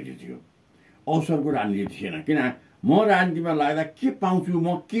आस्थाको राजनीति थियो, अवसरको राजनीति थिएन। किन म राजनीतिमा लाग्दा के पाउँछु,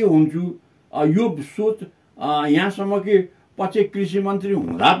 म के हुन्छु, यो सोच यहाँसम्म कि पछि कृषि मन्त्री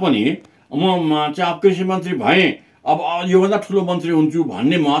हुँदा पनि म चाहिँ कृषि मन्त्री भएँ, अब योभन्दा ठुलो मन्त्री हुन्छु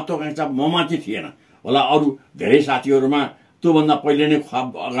भन्ने महत्त्वाकांक्षा ममा चाहिँ थिएन होला। अरू धेरै साथीहरूमा त्योभन्दा पहिले नै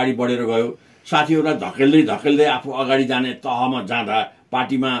ख्वाब अगाडि बढेर गयो। साथीहरूलाई धकेल्दै धकेल्दै आफू अगाडि जाने तहमा जाँदा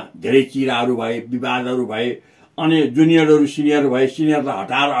पार्टीमा धेरै चिराहरू भए, विवादहरू भए, अनि जुनियरहरू सिनियर भए, सिनियरलाई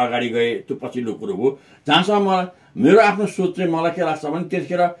हटाएर अगाडि गए। त्यो पछिल्लो कुरो हो। जहाँसम्म मेरो आफ्नो सोच चाहिँ मलाई के लाग्छ भने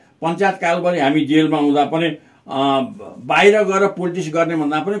त्यतिखेर पञ्चायत कालभरि हामी जेलमा हुँदा पनि बाहिर गएर पोलिटिक्स गर्ने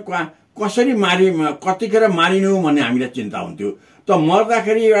भन्दा पनि कसरी कतिखेर मारिनु भन्ने हामीलाई चिन्ता हुन्थ्यो। त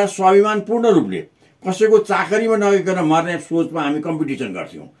मर्दाखेरि एउटा स्वाभिमानपूर्ण रूपले कसैको चाकरीमा नगइकन मर्ने सोचमा हामी कम्पिटिसन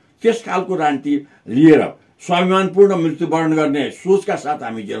गर्थ्यौँ। त्यस खालको राजनीति लिएर स्वाभिमानपूर्ण मृत्युवरण गर्ने सोचका साथ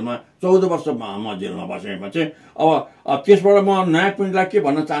हामी जेलमा 14 वर्ष म जेलमा बसेमा चाहिँ अब त्यसबाट म नयाँ पिँढीलाई के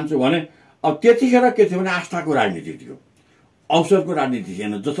भन्न चाहन्छु भने अब त्यतिखेर के थियो भने आस्थाको राजनीति थियो, अवसरको राजनीति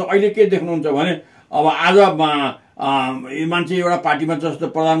थिएन। जस्तो अहिले के देख्नुहुन्छ भने अब आज मान्छे एउटा पार्टीमा जस्तो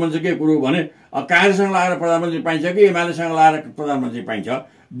प्रधानमन्त्रीकै कुरो भने काङ्ग्रेससँग लगाएर प्रधानमन्त्री पाइन्छ कि एमालेसँग लगाएर प्रधानमन्त्री पाइन्छ।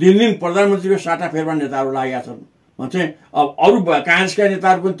 दिनदिन प्रधानमन्त्रीको साटाफेरमा नेताहरू लागेका छन्। चाहिँ अब अरू काङ्ग्रेसका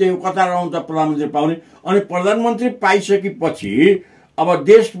नेताहरू पनि त्यही कतार आउँछ प्रधानमन्त्री पाउने। अनि प्रधानमन्त्री पाइसकेपछि अब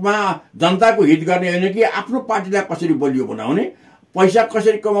देशमा जनताको हित गर्ने होइन कि आफ्नो पार्टीलाई कसरी बलियो बनाउने, पैसा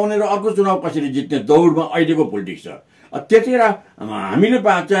कसरी कमाउने र अर्को चुनाव कसरी जित्ने दौडमा अहिलेको पोलिटिक्स छ। त्यतिखेर हामीले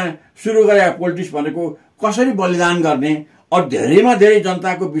चाहिँ सुरु गरेका पोलिटिक्स भनेको कसरी बलिदान गर्ने, और धेरैमा धेरै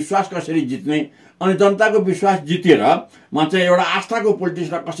जनताको विश्वास कसरी जित्ने, अनि जनताको विश्वास जितेर म चाहिँ एउटा आस्थाको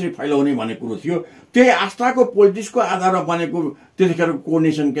पोलिटिक्सलाई कसरी फैलाउने भन्ने कुरो थियो। त्यही आस्थाको पोलिटिक्सको आधारमा बनेको त्यतिखेर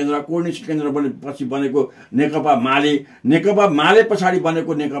कोर्डिनेसन केन्द्र पछि बनेको नेकपा माले पछाडि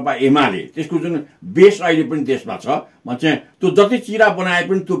बनेको नेकपा एमाले, त्यसको जुन बेस अहिले पनि देशमा छ। म चाहिँ त्यो जति चिरा बनाए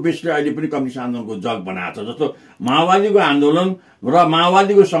पनि त्यो बेसले अहिले पनि कम्युनिस्ट आन्दोलनको जग बनाएको छ। जस्तो माओवादीको आन्दोलन र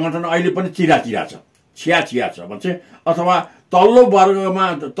माओवादीको संगठन अहिले पनि चिरा छ, छिया छ भन्छ। अथवा तल्लो वर्गमा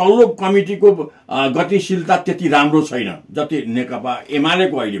तल्लो कमिटीको गतिशीलता त्यति राम्रो छैन जति नेकपा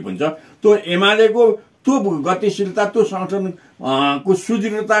एमालेको अहिले पनि छ। त्यो एमालेको त्यो गतिशीलता, त्यो संगठन को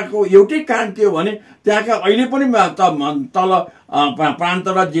सुदृढताको एउटै कारण के हो भने त्यहाँका अहिले पनि तल प्रान्त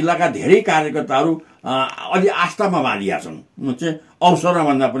र जिल्लाका धेरै कार्यकर्ताहरू अलि आस्थामा बाँधिया छन्। चाहिँ अवसरमा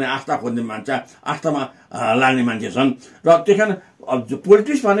भन्दा पनि आस्था खोज्ने मान्छे, आस्थामा लाग्ने मान्छे छन्। र त्यही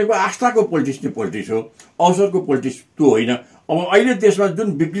पोलिटिक्स भनेको आस्थाको पोलिटिक्स नै पोलिटिक्स हो, अवसरको पोलिटिक्स त्यो होइन। अब अहिले देशमा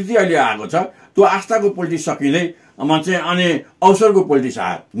जुन विकृति अहिले आएको छ त्यो आस्थाको पोलिटिक्स सकिँदै चाहिँ अनि अवसरको पोलिटिक्स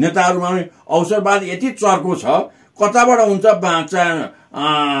आयो। नेताहरूमा पनि अवसरवाद यति चर्को छ, कताबाट हुन्छ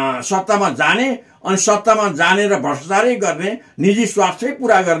सत्तामा जाने, अनि सत्तामा जानेर भ्रष्टाचारै गर्ने, निजी स्वार्थै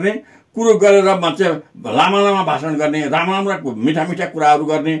पुरा गर्ने कुरो गरेर चाहिँ लामा भाषण गर्ने, राम्रा मिठा कुराहरू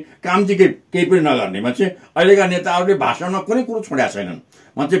गर्ने, काम चाहिँ केही पनि नगर्ने। मान्छे अहिलेका नेताहरूले भाषणमा कुनै कुरो छोडेका छैनन्।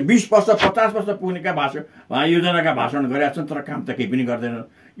 मान्छे 20 वर्ष 50 वर्ष पुग्नेका योजनाका भाषण गरेका छन्, तर काम त केही पनि गर्दैनन्।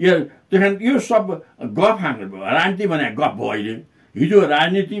 यो सब गफ, राजनीति भने गफ भयो। अहिले हिजो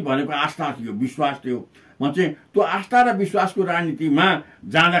राजनीति भनेको आस्था थियो, विश्वास थियो। मान्छे त्यो आस्था र विश्वासको राजनीतिमा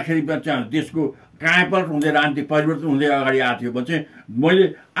जाँदाखेरि देशको कायापलट हुँदै राजनीतिक परिवर्तन हुँदै अगाडि आएको थियो।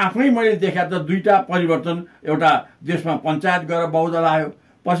 भने मैले देखा त दुईटा परिवर्तन, एउटा देशमा पञ्चायत गएर बहुदल आयो,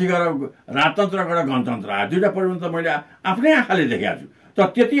 पछि गएर राजतन्त्र गएर गणतन्त्र आयो। दुईटा परिवर्तन मैले आफ्नै आँखाले देखेको छु। तर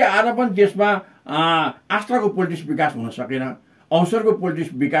त्यति आएर पनि देशमा आस्थाको पोलिटिक्स विकास हुन सकेन, अवसरको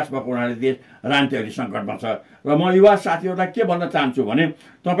पोलिटिक्स विकास भएको हुनाले देश राजनीति अहिले सङ्कटमा छ। र म युवा साथीहरूलाई के भन्न चाहन्छु भने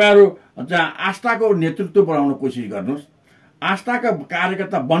तपाईँहरू आस्थाको नेतृत्व बनाउन कोसिस गर्नुहोस्, आस्थाका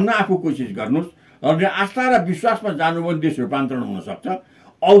कार्यकर्ता बन्न आफू कोसिस गर्नुहोस्। र आस्था र विश्वासमा जानु भने देश रूपान्तरण हुन सक्छ।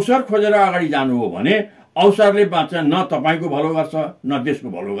 अवसर खोजेर अगाडि जानु हो भने अवसरले न तपाईँको भलो गर्छ, न देशको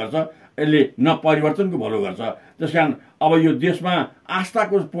भलो गर्छ, यसले न परिवर्तनको भलो गर्छ। त्यसकारण अब यो देशमा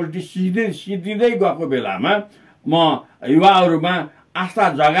आस्थाको पोलिटिक्स सिद्धिँदै गएको बेलामा म युवाहरूमा आस्था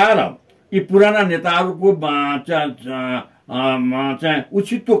जगाएर यी पुराना नेताहरूको चाहिँ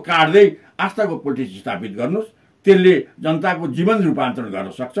उचित्व काट्दै आस्थाको पोलिटिक्स स्थापित गर्नुहोस्। त्यसले जनताको जीवन रूपान्तरण गर्न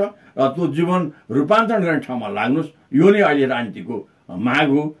सक्छ र त्यो जीवन रूपान्तरण गर्ने ठाउँमा लाग्नुहोस्। यो नै अहिले राजनीतिको माग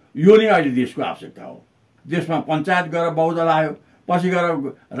हो, यो नै अहिले देशको आवश्यकता हो। देशमा पञ्चायत गएर बहुदल आयो, पछि गएर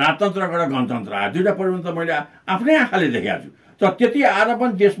राजतन्त्र गएर गणतन्त्र आयो। दुईवटा परिवर्तन मैले आफ्नै आँखाले देखेको छु। तर त्यति आएर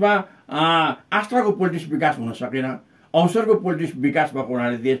पनि देशमा आस्थाको पोलिटिक्स विकास हुन सकेन, अवसरको पोलिटिक्स विकास भएको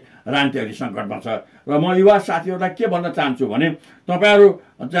हुनाले देश राजनीति अहिले सङ्कटमा छ। र म युवा साथीहरूलाई के भन्न चाहन्छु भने तपाईँहरू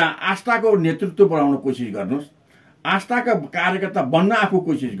आस्थाको नेतृत्व बनाउन कोसिस गर्नुहोस्, आस्थाका कार्यकर्ता बन्न आफू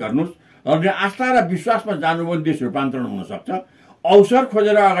कोसिस गर्नुहोस् र आस्था र विश्वासमा जानुभयो भने देश रूपान्तरण हुनसक्छ। अवसर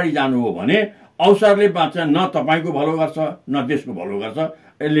खोजेर अगाडि जानुभयो भने अवसरले न तपाईँको भलो गर्छ न देशको भलो गर्छ,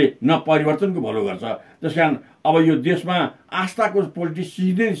 यसले न परिवर्तनको भलो गर्छ। त्यस कारण अब यो देशमा आस्थाको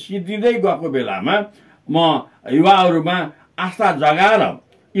पोलिटिक्स सिद्धिँदै गएको बेलामा म युवाहरूमा आस्था जगाएर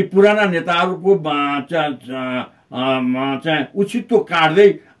यी पुराना नेताहरूको चाहिँ उचित्व काट्दै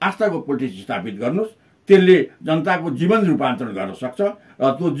आस्थाको पोलिटिक्स स्थापित गर्नुहोस्। त्यसले जनताको जीवन रूपान्तरण गर्न सक्छ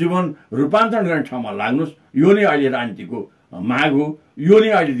र त्यो जीवन रूपान्तरण गर्ने ठाउँमा लाग्नुहोस्। यो नै अहिले राजनीतिको माग हो, यो नै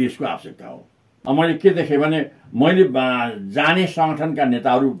अहिले देशको आवश्यकता हो। मैले के देखेँ भने मैले जाने सङ्गठनका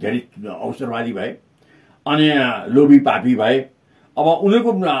नेताहरू धेरै अवसरवादी भए अनि लोभी पापी भए। अब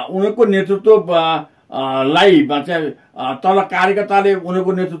उनीहरूको नेतृत्व लाई चाहिँ तल कार्यकर्ताले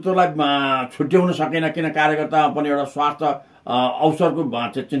उनीहरूको नेतृत्वलाई छुट्याउन सकेन, किन कार्यकर्तामा पनि एउटा स्वार्थ अवसरको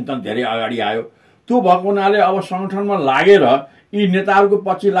चिन्तन धेरै अगाडि आयो। त्यो भएको हुनाले अब सङ्गठनमा लागेर यी नेताहरूको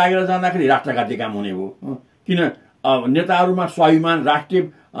पछि लागेर जाँदाखेरि राष्ट्रघाती काम हुने भयो। किन नेताहरूमा स्वाभिमान, राष्ट्रिय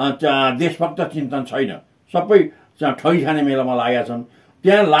देशभक्त चिन्तन छैन, सबै ठगी खाने मेलामा लागेका छन्।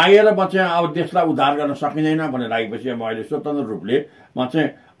 त्यहाँ लागेर म चाहिँ अब देशलाई उद्धार गर्न सकिँदैन भनेर लागेपछि म अहिले स्वतन्त्र रूपले म चाहिँ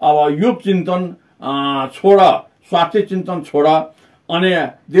अब यो चिन्तन छोड, स्वार्थी चिन्तन छोड अनि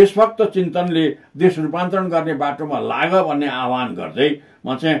देशभक्त चिन्तनले देश रूपान्तरण गर्ने बाटोमा लाग भन्ने आह्वान गर्दै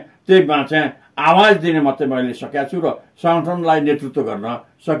म चाहिँ त्यहीमा चाहिँ आवाज दिने मात्रै मैले सकेका छु र सङ्गठनलाई नेतृत्व गर्न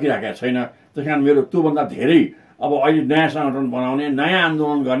सकिरहेका छैन। त्यस कारण मेरो त्योभन्दा धेरै अब अहिले नयाँ सङ्गठन बनाउने, नयाँ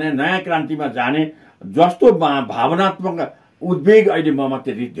आन्दोलन गर्ने, नयाँ क्रान्तिमा जाने जस्तो भावनात्मक उद्वेग अहिले ममा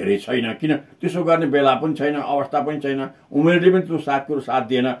त्यति धेरै छैन। किन त्यसो गर्ने बेला पनि छैन, अवस्था पनि छैन, उमेरले पनि त्यो साथको साथ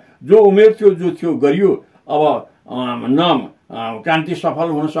दिएन। जो उमेर थियो, जो थियो गरियो। अब न क्रान्ति सफल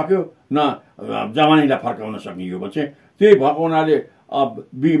हुन सक्यो न जवानीलाई फर्काउन सकियो भने त्यही भएको हुनाले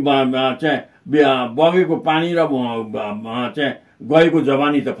चाहिँ बगेको पानी र चाहिँ गएको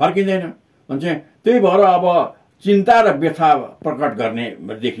जवानी त फर्किँदैन भन्छ। त्यही भएर अब चिन्ता र व्यथा प्रकट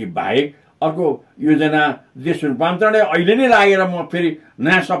गर्नेदेखि बाहेक अर्को योजना देश रूपान्तरण अहिले नै लागेर म फेरि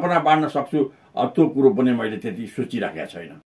नयाँ सपना बाँड्न सक्छु त्यो कुरो पनि मैले त्यति सोचिराखेका छैन।